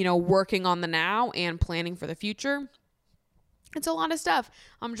 working on the now and planning for the future. It's a lot of stuff.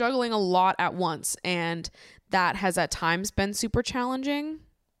 I'm juggling a lot at once, and that has at times been super challenging,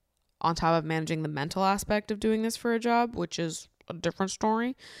 on top of managing the mental aspect of doing this for a job, which is a different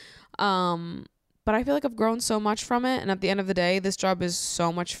story. But I feel like I've grown so much from it. And at the end of the day, this job is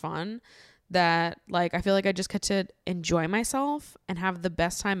so much fun that I feel like I just get to enjoy myself and have the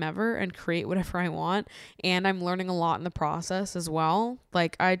best time ever and create whatever I want. And I'm learning a lot in the process as well.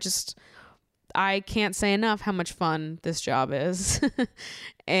 I can't say enough how much fun this job is.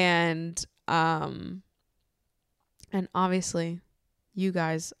 And obviously You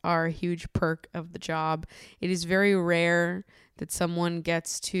guys are a huge perk of the job. It is very rare that someone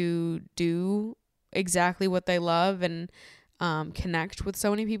gets to do exactly what they love and connect with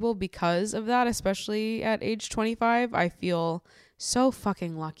so many people because of that, especially at age 25. I feel so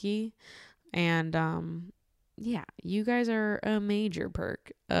fucking lucky. And yeah, you guys are a major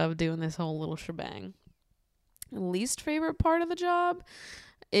perk of doing this whole little shebang. Least favorite part of the job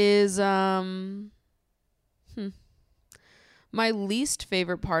is my least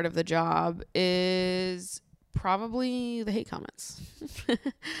favorite part of the job is probably the hate comments. I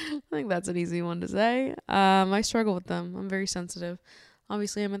think that's an easy one to say. I struggle with them. I'm very sensitive.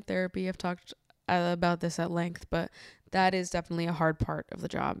 Obviously, I'm in therapy. I've talked about this at length, but that is definitely a hard part of the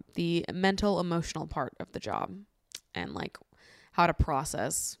job. The mental, emotional part of the job, and like how to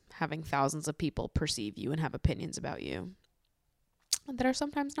process having thousands of people perceive you and have opinions about you that are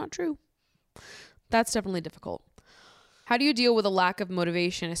sometimes not true. That's definitely difficult. How do you deal with a lack of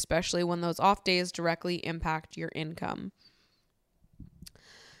motivation, especially when those off days directly impact your income?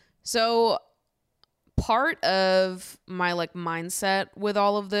 So part of my like mindset with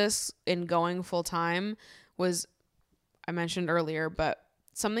all of this in going full time was, I mentioned earlier, but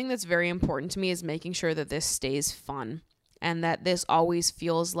something that's very important to me is making sure that this stays fun and that this always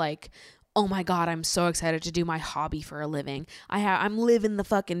feels like, oh my God, I'm so excited to do my hobby for a living. I'm living the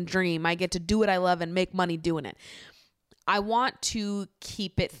fucking dream. I get to do what I love and make money doing it. I want to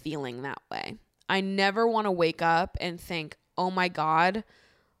keep it feeling that way. I never want to wake up and think, oh my God,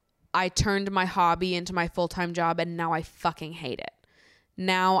 I turned my hobby into my full-time job and now I fucking hate it.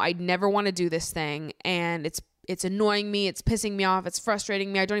 Now I never want to do this thing and it's annoying me, it's pissing me off, it's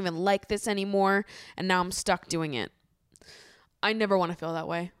frustrating me, I don't even like this anymore, and now I'm stuck doing it. I never want to feel that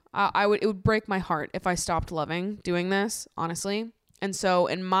way. It would break my heart if I stopped loving doing this, honestly. And so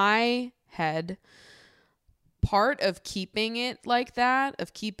in my head, part of keeping it like that,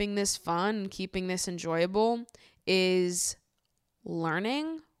 of keeping this fun, keeping this enjoyable, is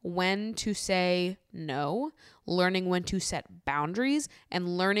learning when to say no, learning when to set boundaries,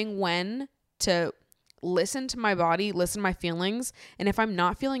 and learning when to listen to my body, listen to my feelings. And if I'm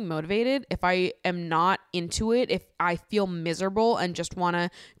not feeling motivated, if I am not into it, if I feel miserable and just want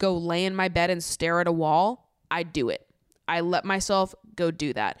to go lay in my bed and stare at a wall, I do it. I let myself go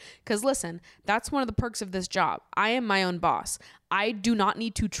do that. Because listen, that's one of the perks of this job. I am my own boss. I do not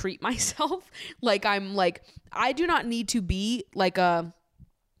need to treat myself I do not need to be like a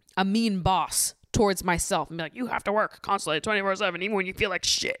mean boss towards myself and be like, you have to work constantly 24/7, even when you feel like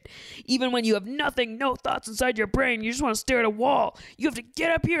shit. Even when you have nothing, no thoughts inside your brain, you just want to stare at a wall. You have to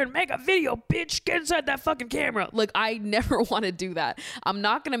get up here and make a video, bitch. Get inside that fucking camera. Like, I never want to do that. I'm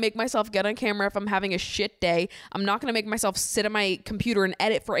not going to make myself get on camera if I'm having a shit day. I'm not going to make myself sit at my computer and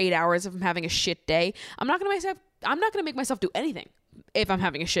edit for 8 hours if I'm having a shit day. I'm not going to make myself do anything if I'm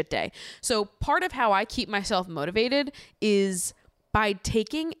having a shit day. So part of how I keep myself motivated is by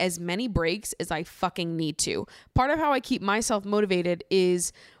taking as many breaks as I fucking need to. Part of how I keep myself motivated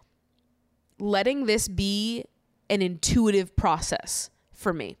is letting this be an intuitive process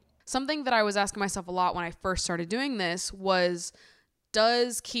for me. Something that I was asking myself a lot when I first started doing this was,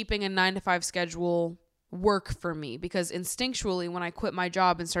 does keeping a 9-to-5 schedule work for me? Because instinctually, when I quit my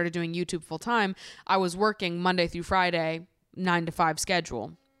job and started doing YouTube full time, I was working Monday through Friday, 9-to-5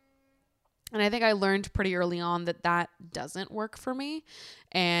 schedule. And I think I learned pretty early on that that doesn't work for me,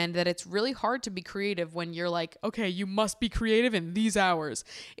 and that it's really hard to be creative when you're like, okay, you must be creative in these hours.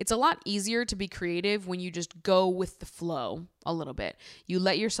 It's a lot easier to be creative when you just go with the flow a little bit. You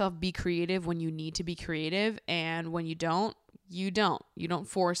let yourself be creative when you need to be creative, and when you don't, you don't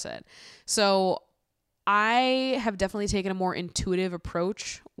force it. So I have definitely taken a more intuitive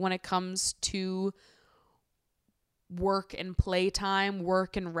approach when it comes to work and play time,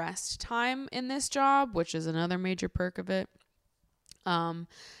 work and rest time in this job, which is another major perk of it.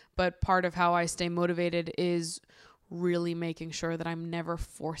 But part of how I stay motivated is really making sure that I'm never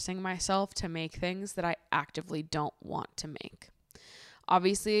forcing myself to make things that I actively don't want to make.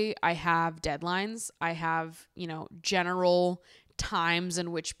 Obviously, I have deadlines. I have, general times in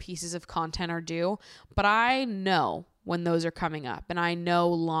which pieces of content are due, but I know when those are coming up, and I know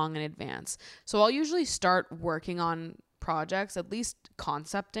long in advance. So I'll usually start working on projects, at least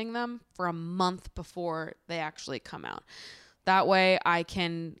concepting them, for a month before they actually come out. That way I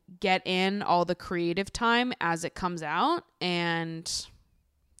can get in all the creative time as it comes out, and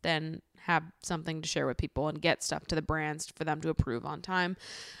then have something to share with people and get stuff to the brands for them to approve on time.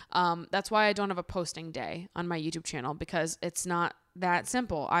 That's why I don't have a posting day on my YouTube channel, because it's not that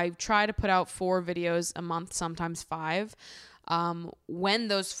simple. I try to put out 4 videos a month, sometimes 5. When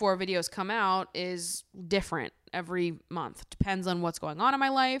those 4 videos come out is different. every month. Depends on what's going on in my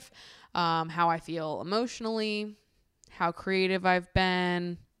life, how I feel emotionally, how creative I've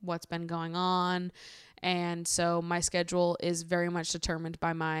been, what's been going on. And so my schedule is very much determined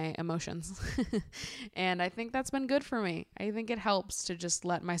by my emotions. And I think that's been good for me. I think it helps to just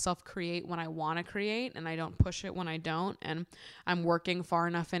let myself create when I want to create, and I don't push it when I don't. And I'm working far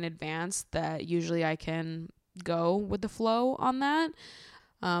enough in advance that usually I can go with the flow on that.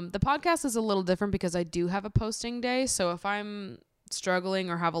 The podcast is a little different because I do have a posting day. So if I'm struggling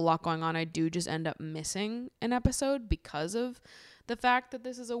or have a lot going on, I do just end up missing an episode because of the fact that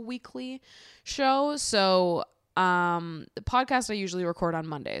this is a weekly show. So the podcast I usually record on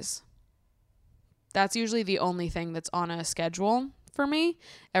Mondays. That's usually the only thing that's on a schedule for me.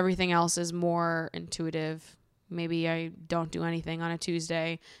 Everything else is more intuitive. Maybe I don't do anything on a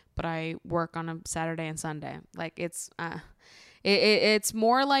Tuesday, but I work on a Saturday and Sunday. Like it's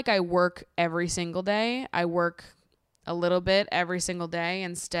more like I work every single day. I work a little bit every single day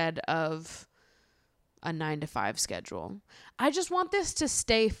instead of a 9-to-5 schedule. I just want this to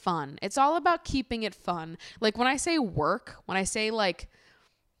stay fun. It's all about keeping it fun. Like when I say work, when I say like,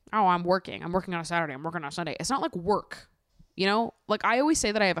 oh, I'm working on a Saturday, I'm working on a Sunday, it's not like work, you know? Like I always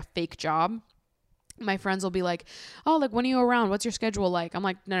say that I have a fake job. My friends will be like, oh, like when are you around? What's your schedule like? I'm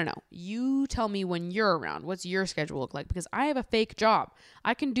like, no. You tell me when you're around. What's your schedule look like? Because I have a fake job.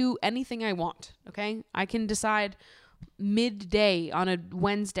 I can do anything I want. Okay. I can decide midday on a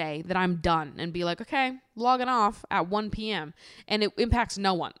Wednesday that I'm done and be like, okay, logging off at 1 p.m. and it impacts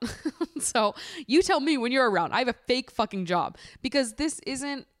no one. So you tell me when you're around. I have a fake fucking job because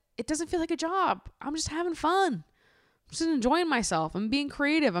it doesn't feel like a job. I'm just having fun. I'm just enjoying myself. I'm being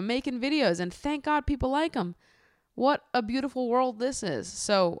creative. I'm making videos and thank God people like them. What a beautiful world this is.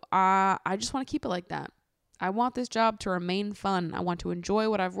 So I just want to keep it like that. I want this job to remain fun. I want to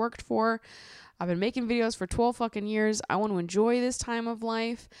enjoy what I've worked for. I've been making videos for 12 fucking years. I want to enjoy this time of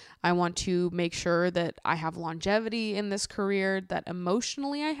life. I want to make sure that I have longevity in this career, that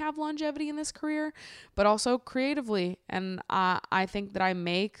emotionally I have longevity in this career, but also creatively. And I think that I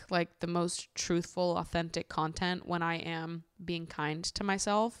make like the most truthful, authentic content when I am being kind to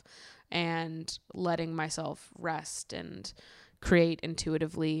myself and letting myself rest and create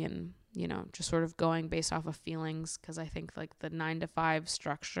intuitively and, you know, just sort of going based off of feelings. Cause I think like the 9-to-5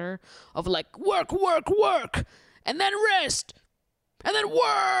 structure of like work, and then rest, and then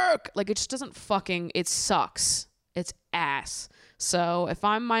work. Like it just doesn't it sucks. It's ass. So if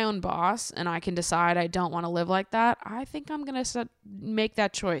I'm my own boss and I can decide I don't want to live like that, I think I'm going to make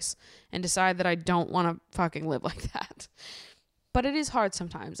that choice and decide that I don't want to fucking live like that. But it is hard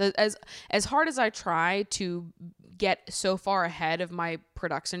sometimes. As hard as I try to get so far ahead of my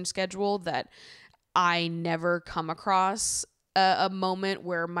production schedule that I never come across a moment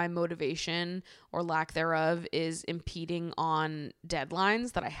where my motivation or lack thereof is impeding on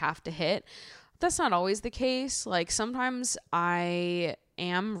deadlines that I have to hit. That's not always the case. Like sometimes I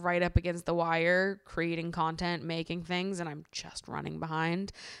am right up against the wire creating content, making things, and I'm just running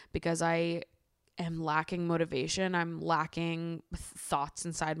behind because I am lacking motivation. I'm lacking thoughts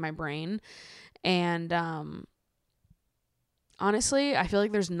inside my brain. And honestly, I feel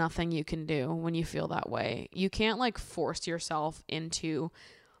like there's nothing you can do when you feel that way. You can't like force yourself into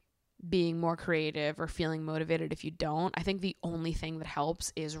being more creative or feeling motivated if you don't. I think the only thing that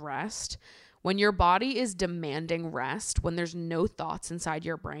helps is rest. When your body is demanding rest, when there's no thoughts inside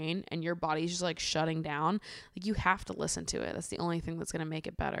your brain and your body's just like shutting down, like you have to listen to it. That's the only thing that's going to make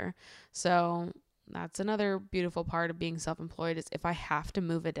it better. So that's another beautiful part of being self-employed is if I have to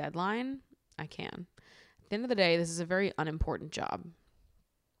move a deadline, I can. At the end of the day, this is a very unimportant job,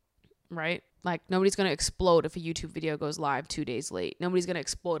 right? Like nobody's going to explode if a YouTube video goes live 2 days late. Nobody's going to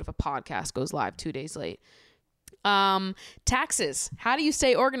explode if a podcast goes live 2 days late. Taxes. How do you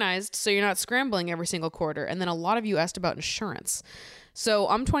stay organized so you're not scrambling every single quarter? And then a lot of you asked about insurance. So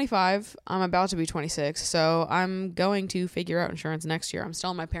I'm 25. I'm about to be 26. So I'm going to figure out insurance next year. I'm still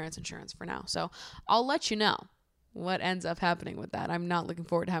on my parents' insurance for now. So I'll let you know what ends up happening with that. I'm not looking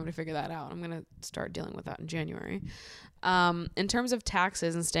forward to having to figure that out. I'm going to start dealing with that in January. In terms of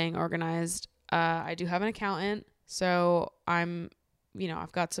taxes and staying organized, I do have an accountant. So I've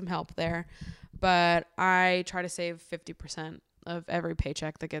got some help there. But I try to save 50% of every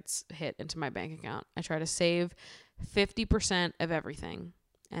paycheck that gets hit into my bank account. I try to save 50% of everything.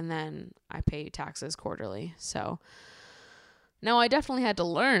 And then I pay taxes quarterly. So no, I definitely had to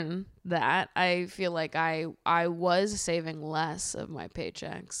learn that. I feel like I was saving less of my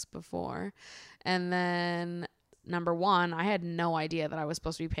paychecks before. And then number one, I had no idea that I was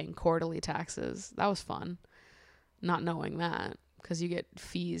supposed to be paying quarterly taxes. That was fun, not knowing that. Because you get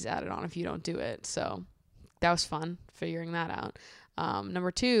fees added on if you don't do it. So that was fun figuring that out.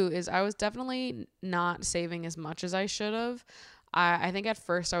 Number 2 is I was definitely not saving as much as I should have. I think at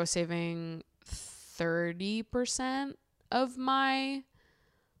first I was saving 30% of my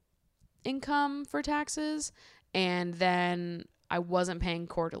income for taxes, and then I wasn't paying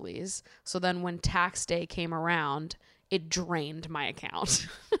quarterlies. So then when tax day came around, it drained my account.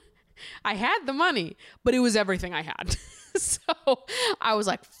 I had the money, but it was everything I had. So I was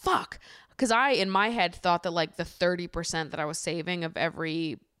like, fuck. Because I, in my head, thought that like the 30% that I was saving of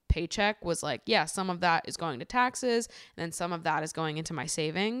every paycheck was like, yeah, some of that is going to taxes, and then some of that is going into my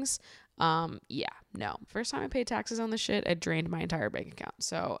savings. Yeah, no. First time I paid taxes on this shit, it drained my entire bank account.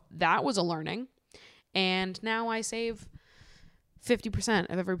 So that was a learning. And now I save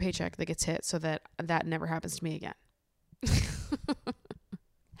 50% of every paycheck that gets hit so that that never happens to me again.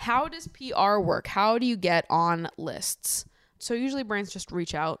 How does PR work? How do you get on lists? So usually brands just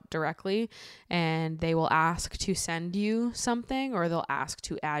reach out directly and they will ask to send you something, or they'll ask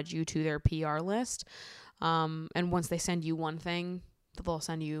to add you to their PR list. And once they send you one thing, they'll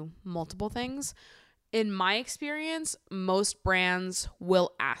send you multiple things. In my experience, most brands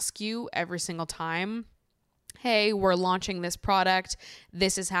will ask you every single time, hey, we're launching this product.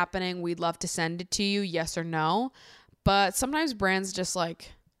 This is happening. We'd love to send it to you. Yes or no. But sometimes brands just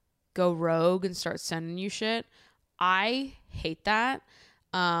like go rogue and start sending you shit. I hate that.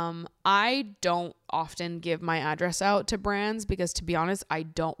 I don't often give my address out to brands because, to be honest, I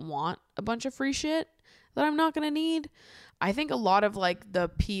don't want a bunch of free shit that I'm not going to need. I think a lot of like the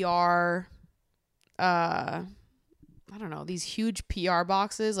PR, I don't know, these huge PR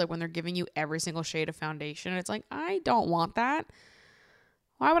boxes, like when they're giving you every single shade of foundation, it's like, I don't want that.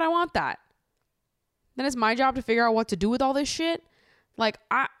 Why would I want that? Then it's my job to figure out what to do with all this shit. Like,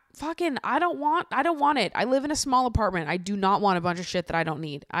 I don't want it. I live in a small apartment. I do not want a bunch of shit that I don't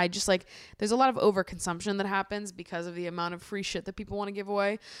need. I just like, there's a lot of overconsumption that happens because of the amount of free shit that people want to give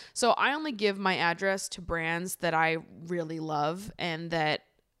away. So I only give my address to brands that I really love and that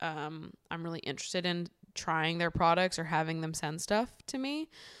I'm really interested in trying their products or having them send stuff to me.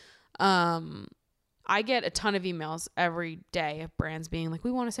 I get a ton of emails every day of brands being like,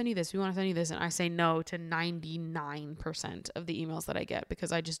 we want to send you this. We want to send you this. And I say no to 99% of the emails that I get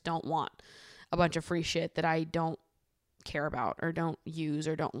because I just don't want a bunch of free shit that I don't care about or don't use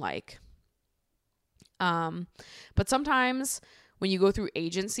or don't like. But sometimes when you go through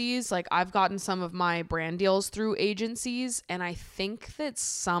agencies, like I've gotten some of my brand deals through agencies, and I think that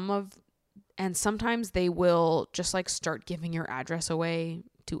sometimes they will just like start giving your address away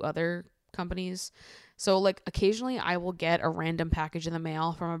to other companies. So like occasionally I will get a random package in the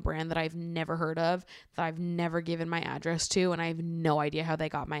mail from a brand that I've never heard of, that I've never given my address to, and I have no idea how they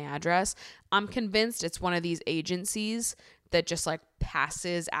got my address. I'm convinced it's one of these agencies that just like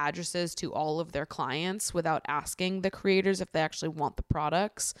passes addresses to all of their clients without asking the creators if they actually want the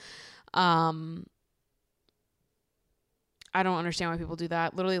products. I don't understand why people do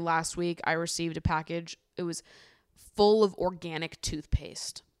that. Literally last week I received a package. It was full of organic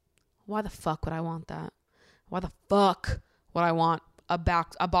toothpaste. Why the fuck would I want that? Why the fuck would I want a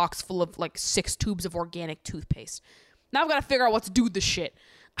box full of like 6 tubes of organic toothpaste? Now I've got to figure out what to do with this shit.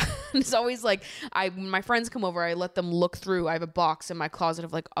 It's always like, when my friends come over, I let them look through. I have a box in my closet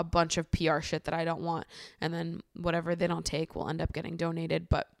of like a bunch of PR shit that I don't want. And then whatever they don't take will end up getting donated.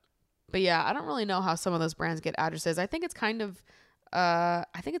 But yeah, I don't really know how some of those brands get addresses. I think it's kind of, I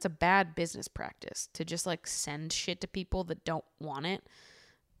think it's a bad business practice to just like send shit to people that don't want it.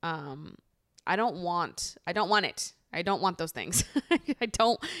 I don't want it. I don't want those things.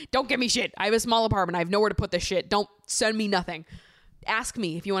 Don't give me shit. I have a small apartment. I have nowhere to put this shit. Don't send me nothing. Ask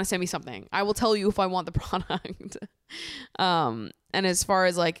me if you want to send me something. I will tell you if I want the product. And as far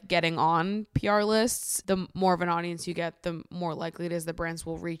as like getting on PR lists, the more of an audience you get, the more likely it is the brands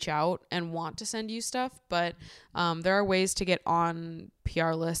will reach out and want to send you stuff. But there are ways to get on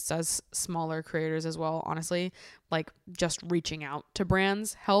PR lists as smaller creators as well, honestly. Like just reaching out to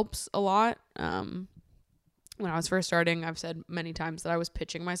brands helps a lot. When I was first starting, I've said many times that I was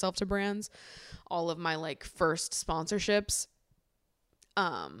pitching myself to brands. All of my like first sponsorships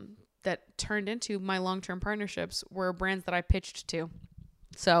that turned into my long-term partnerships were brands that I pitched to.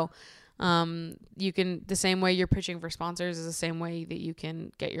 So you can, the same way you're pitching for sponsors is the same way that you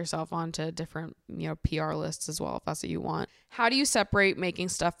can get yourself onto different, PR lists as well, if that's what you want. How do you separate making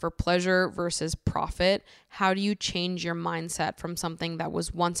stuff for pleasure versus profit? How do you change your mindset from something that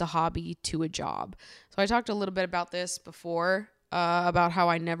was once a hobby to a job? So I talked a little bit about this before. about how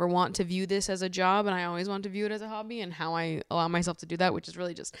I never want to view this as a job and I always want to view it as a hobby, and how I allow myself to do that, which is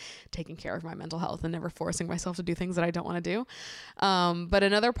really just taking care of my mental health and never forcing myself to do things that I don't want to do. But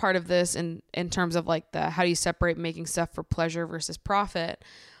another part of this in terms of like the how do you separate making stuff for pleasure versus profit,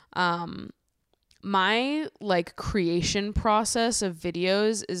 my like creation process of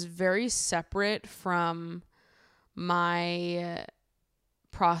videos is very separate from my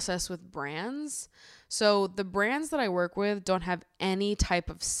process with brands. So the brands that I work with don't have any type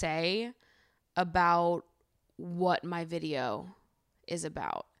of say about what my video is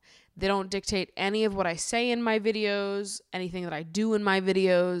about. They don't dictate any of what I say in my videos, anything that I do in my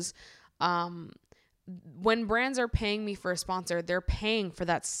videos. When brands are paying me for a sponsor, they're paying for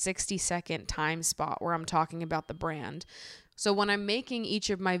that 60-second time spot where I'm talking about the brand. So when I'm making each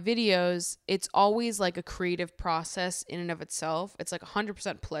of my videos, it's always like a creative process in and of itself. It's like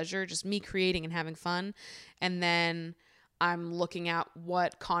 100% pleasure, just me creating and having fun. And then I'm looking at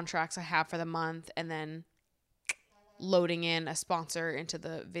what contracts I have for the month and then loading in a sponsor into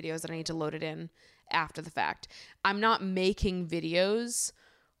the videos that I need to load it in after the fact. I'm not making videos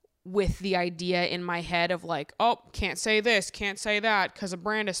with the idea in my head of like, oh, can't say this, can't say that because a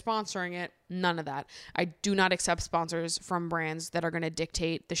brand is sponsoring it. None of that. I do not accept sponsors from brands that are going to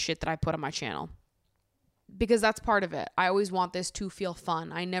dictate the shit that I put on my channel, because that's part of it. I always want this to feel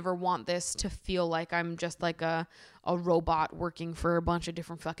fun. I never want this to feel like I'm just like a robot working for a bunch of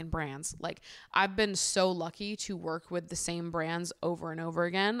different fucking brands. Like, I've been so lucky to work with the same brands over and over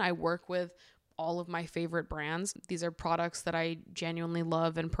again. I work with all of my favorite brands. These are products that I genuinely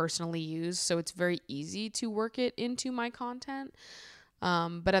love and personally use, so it's very easy to work it into my content.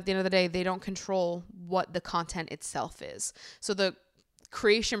 But at the end of the day, they don't control what the content itself is. So the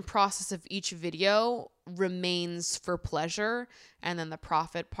creation process of each video remains for pleasure, and then the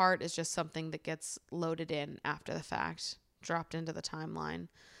profit part is just something that gets loaded in after the fact, dropped into the timeline.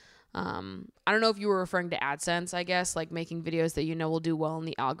 I don't know if you were referring to AdSense, I guess, like making videos that you know will do well in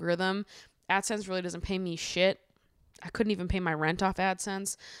the algorithm. AdSense really doesn't pay me shit. I couldn't even pay my rent off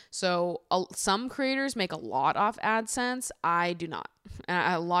AdSense. So some creators make a lot off AdSense. I do not.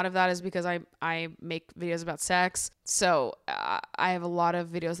 And a lot of that is because I make videos about sex. So I have a lot of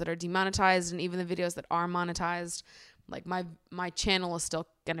videos that are demonetized, and even the videos that are monetized, like my channel is still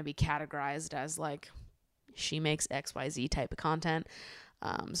going to be categorized as like she makes XYZ type of content.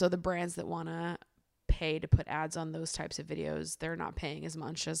 So the brands that want to pay to put ads on those types of videos, they're not paying as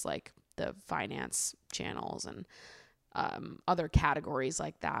much as like the finance channels and other categories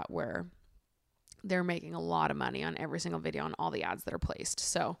like that, where they're making a lot of money on every single video on all the ads that are placed.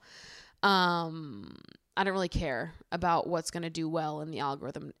 So I don't really care about what's going to do well in the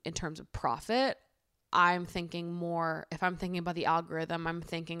algorithm in terms of profit. I'm thinking more, if I'm thinking about the algorithm, I'm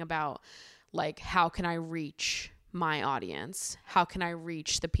thinking about like, how can I reach my audience? How can I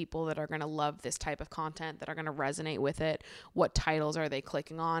reach the people that are going to love this type of content, that are going to resonate with it? What titles are they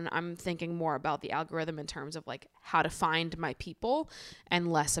clicking on? I'm thinking more about the algorithm in terms of like how to find my people,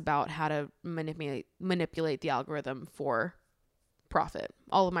 and less about how to manipulate the algorithm for profit.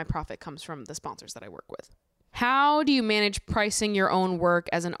 All of my profit comes from the sponsors that I work with. How do you manage pricing your own work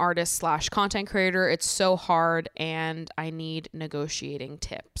as an artist / content creator? It's so hard, and I need negotiating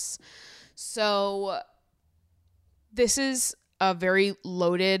tips. So this is a very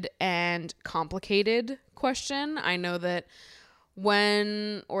loaded and complicated question. I know that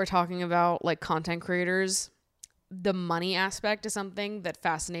when we're talking about like content creators, the money aspect is something that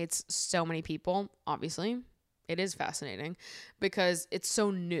fascinates so many people. Obviously, it is fascinating because it's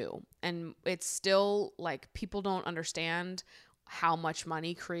so new, and it's still like people don't understand how much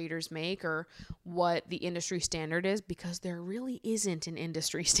money creators make or what the industry standard is, because there really isn't an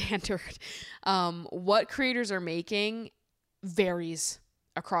industry standard. What creators are making varies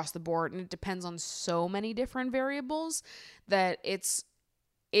across the board, and it depends on so many different variables that it's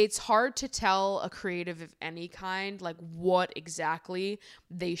hard to tell a creative of any kind like what exactly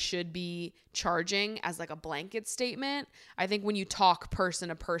they should be charging as like a blanket statement. I think when you talk person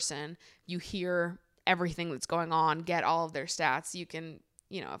to person, you hear everything that's going on, get all of their stats. You can,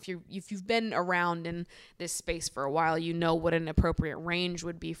 if you've been around in this space for a while, you know what an appropriate range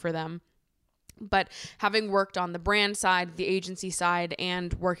would be for them. But having worked on the brand side, the agency side,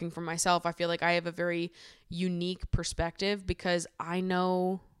 and working for myself, I feel like I have a very unique perspective because I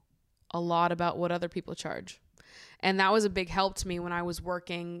know a lot about what other people charge. And that was a big help to me when I was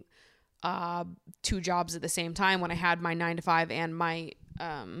working 2 jobs at the same time, when I had my 9-to-5 and my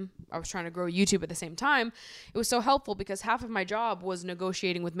I was trying to grow YouTube at the same time. It was so helpful because half of my job was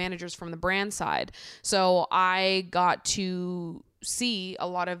negotiating with managers from the brand side. So I got to see a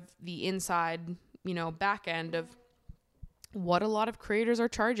lot of the inside, back end of what a lot of creators are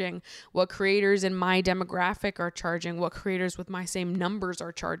charging, what creators in my demographic are charging, what creators with my same numbers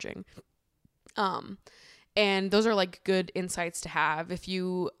are charging. And those are like good insights to have. If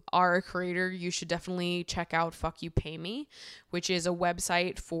you are a creator, you should definitely check out Fuck You Pay Me, which is a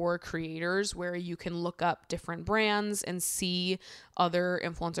website for creators where you can look up different brands and see other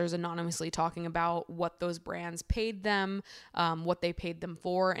influencers anonymously talking about what those brands paid them, what they paid them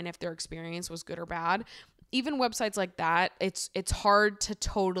for, and if their experience was good or bad. Even websites like that, it's hard to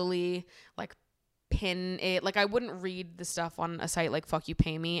totally like pin it. Like, I wouldn't read the stuff on a site like Fuck You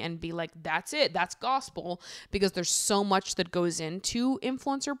Pay Me and be like, that's it, that's gospel, because there's so much that goes into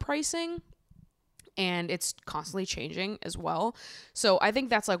influencer pricing and it's constantly changing as well. So I think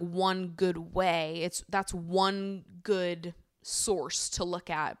that's like one good way. That's one good source to look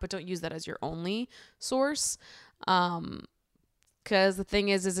at, but don't use that as your only source. Because the thing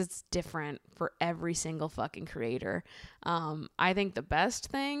is it's different for every single fucking creator. I think the best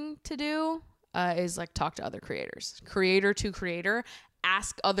thing to do is like talk to other creators, creator to creator,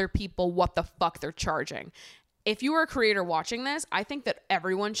 ask other people what the fuck they're charging. If you are a creator watching this, I think that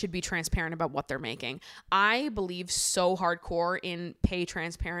everyone should be transparent about what they're making. I believe so hardcore in pay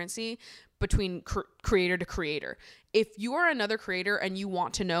transparency between creator to creator. If you are another creator and you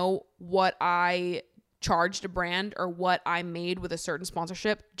want to know what I charged a brand or what I made with a certain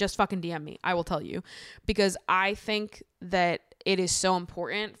sponsorship, just fucking DM me. I will tell you, because I think that it is so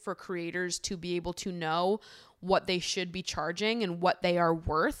important for creators to be able to know what they should be charging and what they are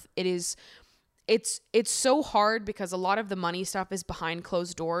worth. It's so hard because a lot of the money stuff is behind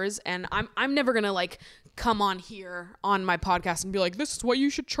closed doors, and I'm never going to like come on here on my podcast and be like, this is what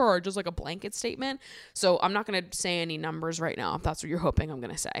you should charge as like a blanket statement. So I'm not going to say any numbers right now, if that's what you're hoping I'm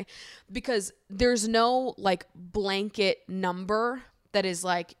going to say, because there's no like blanket number that is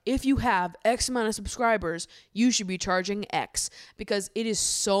like, if you have X amount of subscribers, you should be charging X, because it is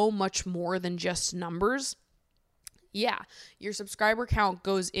so much more than just numbers. Yeah, your subscriber count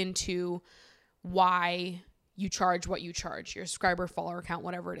goes into why you charge what you charge, your subscriber, follower count,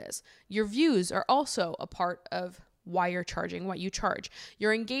 whatever it is. Your views are also a part of why you're charging what you charge.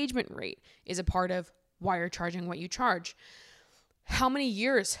 Your engagement rate is a part of why you're charging what you charge. How many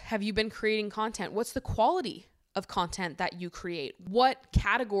years have you been creating content? What's the quality of content that you create? What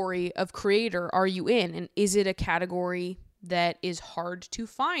category of creator are you in? And is it a category that is hard to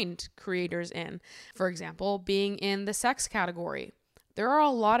find creators in? For example, being in the sex category. There are a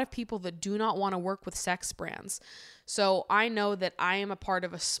lot of people that do not want to work with sex brands. So I know that I am a part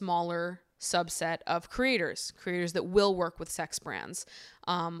of a smaller subset of creators that will work with sex brands.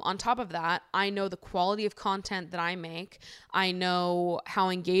 On top of that, I know the quality of content that I make. I know how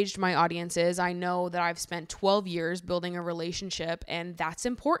engaged my audience is. I know that I've spent 12 years building a relationship, and that's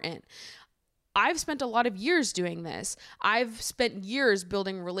important. I've spent a lot of years doing this. I've spent years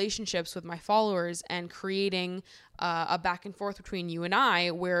building relationships with my followers and creating a back and forth between you and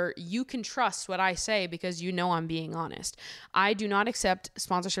I where you can trust what I say because you know I'm being honest. I do not accept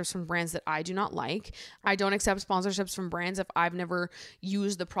sponsorships from brands that I do not like. I don't accept sponsorships from brands if I've never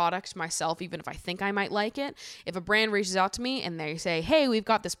used the product myself, even if I think I might like it. If a brand reaches out to me and they say, hey, we've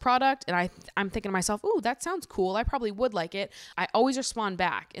got this product, and I'm thinking to myself, ooh, that sounds cool, I probably would like it, I always respond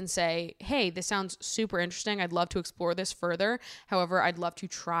back and say, hey, this sounds super interesting. I'd love to explore this further. However, I'd love to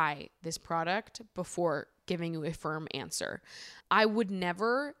try this product before giving you a firm answer. I would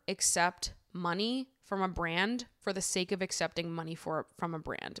never accept money from a brand for the sake of accepting money from a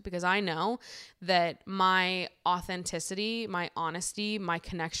brand, because I know that my authenticity, my honesty, my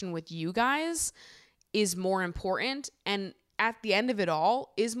connection with you guys is more important, and at the end of it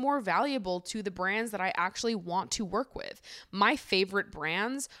all is more valuable to the brands that I actually want to work with. My favorite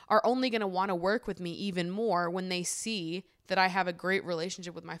brands are only going to want to work with me even more when they see that I have a great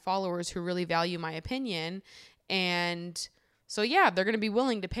relationship with my followers who really value my opinion. And so, yeah, they're going to be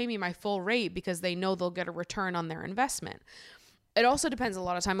willing to pay me my full rate because they know they'll get a return on their investment. It also depends a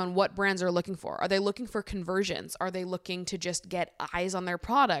lot of time on what brands are looking for. Are they looking for conversions? Are they looking to just get eyes on their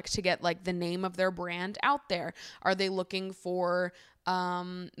product, to get like the name of their brand out there? Are they looking for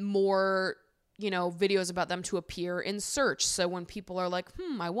more, videos about them to appear in search? So when people are like,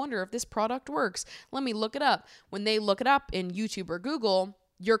 I wonder if this product works, let me look it up. When they look it up in YouTube or Google,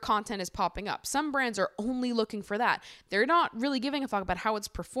 your content is popping up. Some brands are only looking for that. They're not really giving a fuck about how it's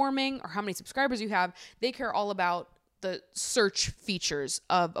performing or how many subscribers you have. They care all about the search features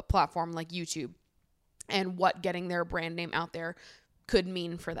of a platform like YouTube and what getting their brand name out there could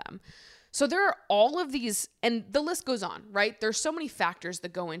mean for them. So there are all of these, and the list goes on, right? There's so many factors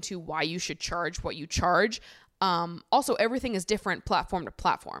that go into why you should charge what you charge. Also, everything is different platform to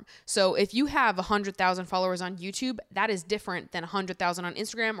platform. So if you have 100,000 followers on YouTube, that is different than 100,000 on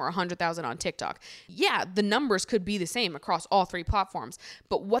Instagram or 100,000 on TikTok. Yeah, the numbers could be the same across all three platforms,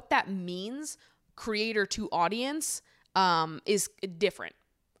 but what that means, creator to audience, is different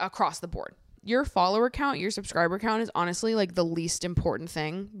across the board. Your follower count, your subscriber count is honestly like the least important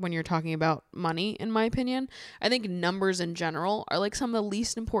thing when you're talking about money, in my opinion. I think numbers in general are like some of the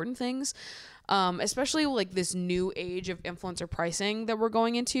least important things. Especially like this new age of influencer pricing that we're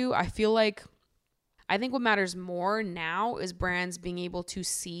going into. I think what matters more now is brands being able to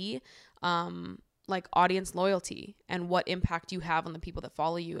see like audience loyalty and what impact you have on the people that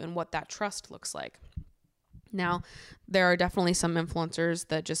follow you and what that trust looks like. Now, there are definitely some influencers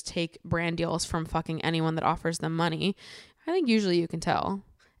that just take brand deals from fucking anyone that offers them money. I think usually you can tell.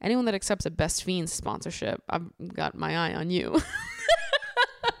 Anyone that accepts a Best Fiends sponsorship, I've got my eye on you.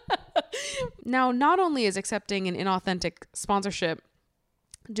 Now, not only is accepting an inauthentic sponsorship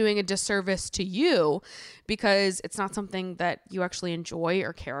doing a disservice to you because it's not something that you actually enjoy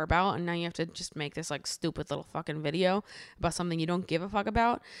or care about, and now you have to just make this like stupid little fucking video about something you don't give a fuck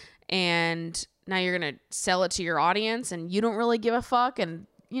about, and now you're gonna sell it to your audience and you don't really give a fuck, and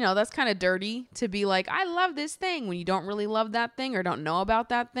you know, that's kind of dirty to be like, I love this thing when you don't really love that thing or don't know about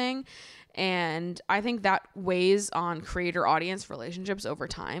that thing. And I think that weighs on creator audience relationships over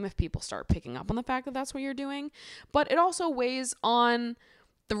time if people start picking up on the fact that that's what you're doing. But it also weighs on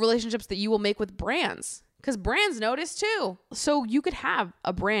the relationships that you will make with brands, because brands notice too. So you could have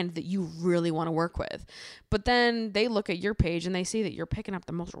a brand that you really want to work with, but then they look at your page and they see that you're picking up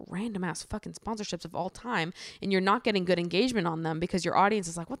the most random ass fucking sponsorships of all time and you're not getting good engagement on them because your audience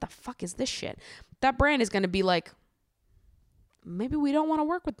is like, what the fuck is this shit? That brand is going to be like, maybe we don't want to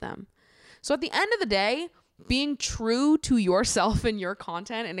work with them. So at the end of the day, being true to yourself and your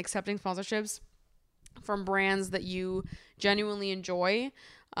content and accepting sponsorships from brands that you genuinely enjoy,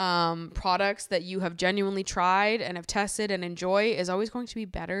 products that you have genuinely tried and have tested and enjoy, is always going to be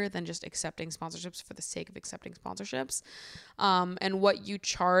better than just accepting sponsorships for the sake of accepting sponsorships. And what you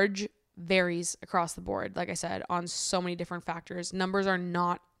charge varies across the board, like I said, on so many different factors. Numbers are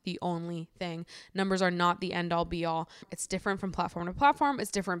not the only thing. Numbers are not the end all be all. It's different from platform to platform.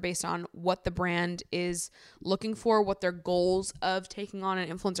 It's different based on what the brand is looking for, what their goals of taking on an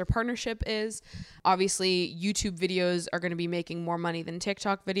influencer partnership is. Obviously, YouTube videos are going to be making more money than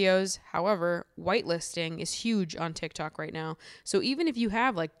TikTok videos. However, whitelisting is huge on TikTok right now. So even if you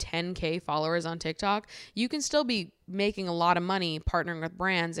have like 10K followers on TikTok, you can still be making a lot of money partnering with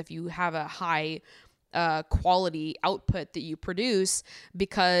brands if you have a high quality output that you produce,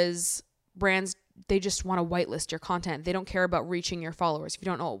 because brands, they just want to whitelist your content. They don't care about reaching your followers. If you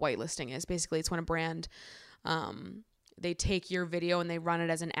don't know what whitelisting is, basically it's when a brand, they take your video and they run it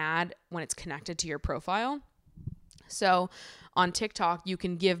as an ad when it's connected to your profile. So on TikTok, you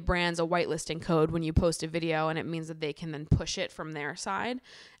can give brands a whitelisting code when you post a video, and it means that they can then push it from their side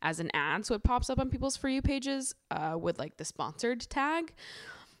as an ad. So it pops up on people's For You pages with like the sponsored tag.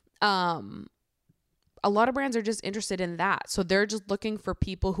 A lot of brands are just interested in that. So they're just looking for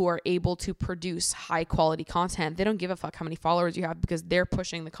people who are able to produce high quality content. They don't give a fuck how many followers you have because they're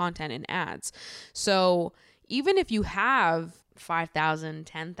pushing the content in ads. So even if you have 5,000,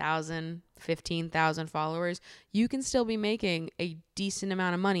 10,000, 15,000 followers, you can still be making a decent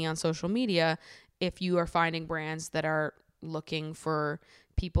amount of money on social media if you are finding brands that are looking for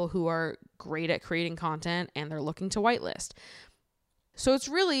people who are great at creating content and they're looking to whitelist. So it's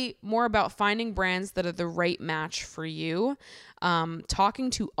really more about finding brands that are the right match for you, talking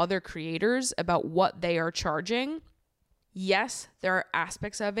to other creators about what they are charging. Yes, there are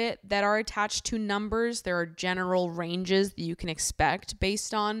aspects of it that are attached to numbers. There are general ranges that you can expect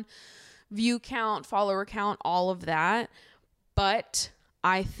based on view count, follower count, all of that. But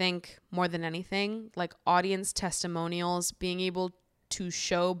I think more than anything, like audience testimonials, being able to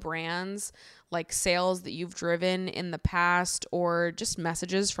show brands like sales that you've driven in the past, or just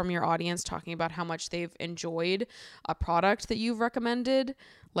messages from your audience talking about how much they've enjoyed a product that you've recommended,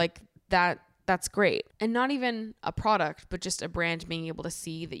 like that's great. And not even a product, but just a brand being able to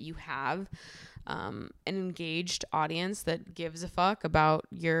see that you have an engaged audience that gives a fuck about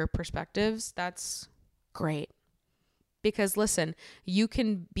your perspectives. That's great. Because listen, you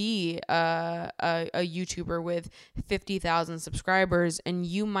can be a YouTuber with 50,000 subscribers, and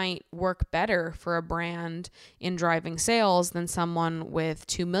you might work better for a brand in driving sales than someone with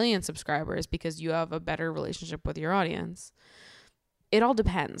 2 million subscribers because you have a better relationship with your audience. It all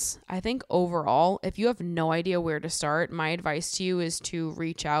depends. I think overall, if you have no idea where to start, my advice to you is to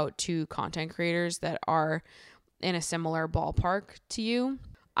reach out to content creators that are in a similar ballpark to you.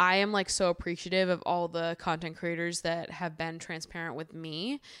 I am like so appreciative of all the content creators that have been transparent with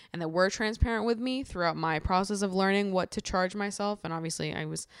me and that were transparent with me throughout my process of learning what to charge myself. And obviously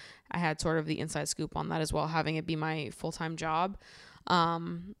I had sort of the inside scoop on that as well, having it be my full-time job.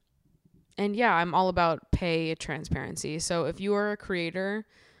 And yeah, I'm all about pay transparency. So if you are a creator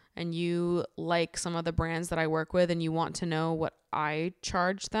and you like some of the brands that I work with and you want to know what I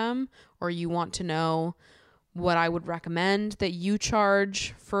charge them, or you want to know what I would recommend that you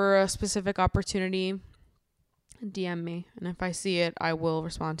charge for a specific opportunity, DM me. And if I see it, I will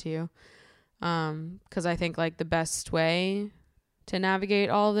respond to you. 'Cause I think like the best way to navigate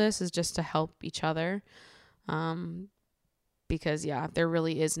all this is just to help each other. Because yeah, there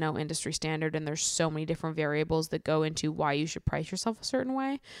really is no industry standard and there's so many different variables that go into why you should price yourself a certain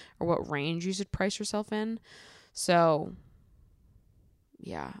way or what range you should price yourself in. So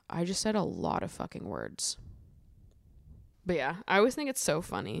yeah, I just said a lot of fucking words. But yeah, I always think it's so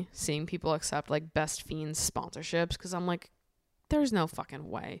funny seeing people accept like Best Fiends sponsorships because I'm like, there's no fucking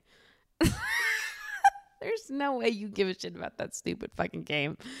way. There's no way you give a shit about that stupid fucking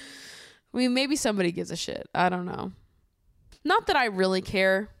game. I mean, maybe somebody gives a shit. I don't know. Not that I really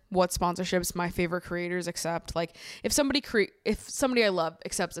care what sponsorships my favorite creators accept. Like if somebody I love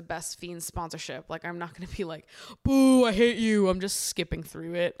accepts a Best Fiends sponsorship, like I'm not going to be like, boo, I hate you. I'm just skipping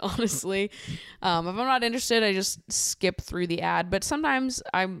through it, honestly. If I'm not interested, I just skip through the ad. But sometimes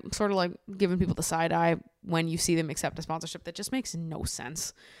I'm sort of like giving people the side eye when you see them accept a sponsorship that just makes no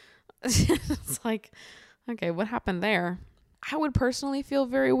sense. It's like, okay, what happened there? I would personally feel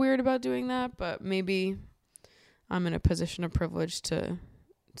very weird about doing that, but maybe I'm in a position of privilege to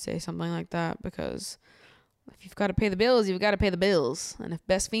say something like that, because if you've got to pay the bills, you've got to pay the bills. And if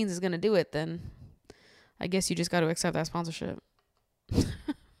Best Fiends is going to do it, then I guess you just got to accept that sponsorship.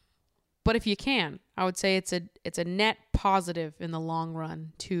 But if you can, I would say it's a net positive in the long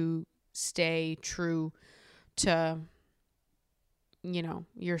run to stay true to, you know,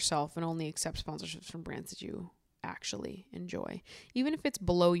 yourself and only accept sponsorships from brands that you actually enjoy, even if it's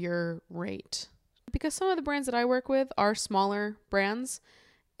below your rate. Because some of the brands that I work with are smaller brands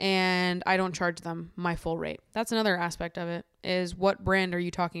and I don't charge them my full rate. That's another aspect of it, is what brand are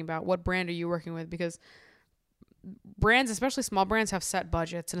you talking about? What brand are you working with? Because brands, especially small brands, have set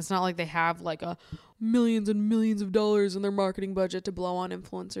budgets, and it's not like they have like a millions and millions of dollars in their marketing budget to blow on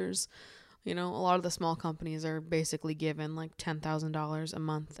influencers. You know, a lot of the small companies are basically given like $10,000 a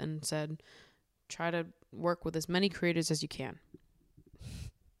month and said, try to work with as many creators as you can.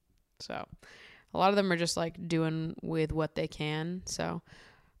 So a lot of them are just like doing with what they can. So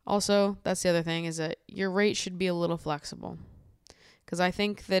also, that's the other thing, is that your rate should be a little flexible. Because I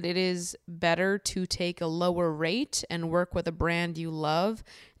think that it is better to take a lower rate and work with a brand you love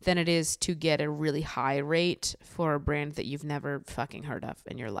than it is to get a really high rate for a brand that you've never fucking heard of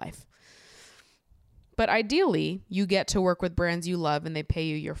in your life. But ideally, you get to work with brands you love and they pay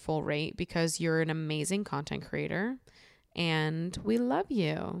you your full rate because you're an amazing content creator and we love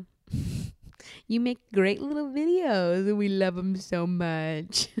you. You make great little videos and we love them so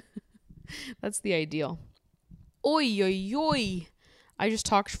much. That's the ideal. Oi, oi, oi. I just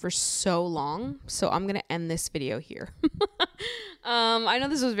talked for so long, so I'm going to end this video here. I know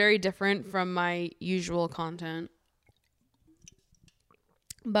this was very different from my usual content,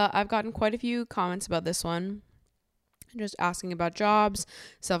 but I've gotten quite a few comments about this one, just asking about jobs,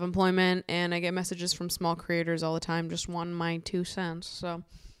 self-employment, and I get messages from small creators all the time just wanting my 2 cents. So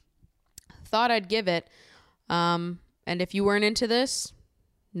thought I'd give it. And if you weren't into this,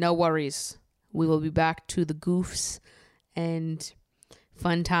 no worries. We will be back to the goofs and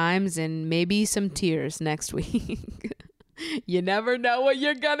fun times and maybe some tears next week. You never know what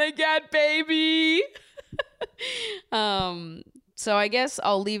you're gonna get, baby. So I guess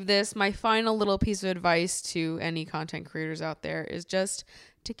I'll leave this. My final little piece of advice to any content creators out there is just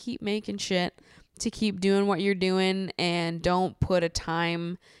to keep making shit, to keep doing what you're doing, and don't put a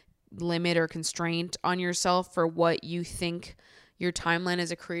time limit or constraint on yourself for what you think your timeline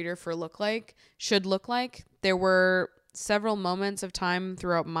as a creator should look like. There were several moments of time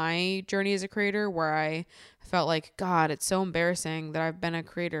throughout my journey as a creator where I felt like, God, it's so embarrassing that I've been a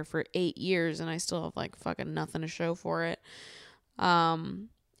creator for 8 years and I still have like fucking nothing to show for it.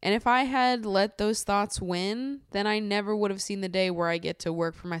 And if I had let those thoughts win, then I never would have seen the day where I get to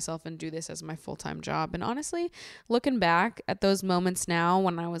work for myself and do this as my full-time job. And honestly, looking back at those moments now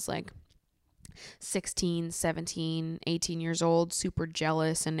when I was like 16, 17, 18 years old, super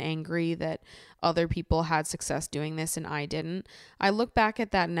jealous and angry that other people had success doing this and I didn't. I look back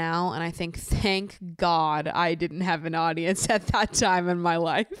at that now and I think, thank God I didn't have an audience at that time in my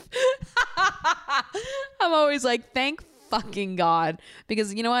life. I'm always like, thank fucking God.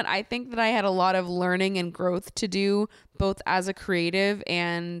 Because you know what? I think that I had a lot of learning and growth to do, both as a creative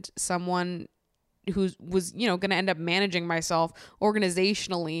and someone who was, you know, going to end up managing myself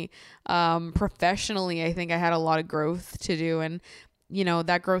organizationally, professionally. I think I had a lot of growth to do. And, you know,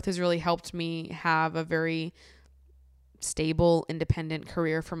 that growth has really helped me have a very stable, independent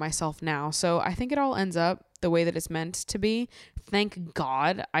career for myself now. So I think it all ends up the way that it's meant to be. Thank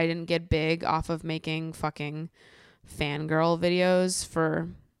God I didn't get big off of making fucking fangirl videos for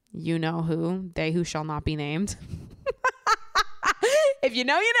you know who, they who shall not be named. If you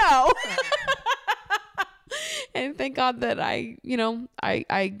know, you know. And thank God that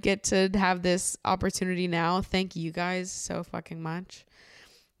I get to have this opportunity now. Thank you guys so fucking much.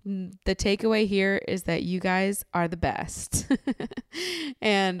 The takeaway here is that you guys are the best.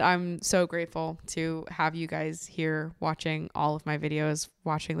 And I'm so grateful to have you guys here watching all of my videos,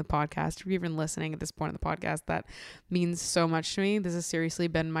 watching the podcast, or even listening at this point in the podcast. That means so much to me. This has seriously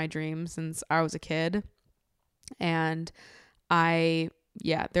been my dream since I was a kid. And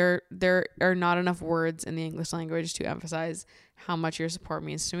there are not enough words in the English language to emphasize how much your support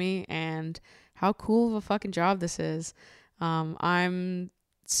means to me and how cool of a fucking job this is. I'm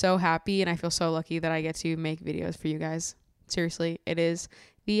so happy and I feel so lucky that I get to make videos for you guys. Seriously, it is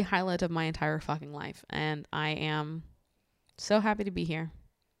the highlight of my entire fucking life, and I am so happy to be here.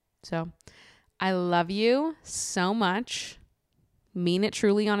 So I love you so much. Mean it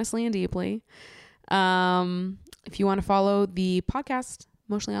truly, honestly, and deeply. If you want to follow the podcast,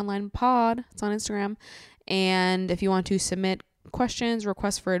 Emotionally Online Pod, it's on Instagram. And if you want to submit questions,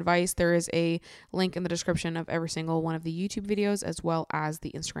 requests for advice, there is a link in the description of every single one of the YouTube videos, as well as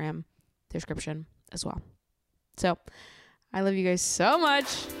the Instagram description as well. So I love you guys so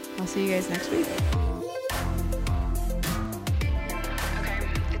much. I'll see you guys next week.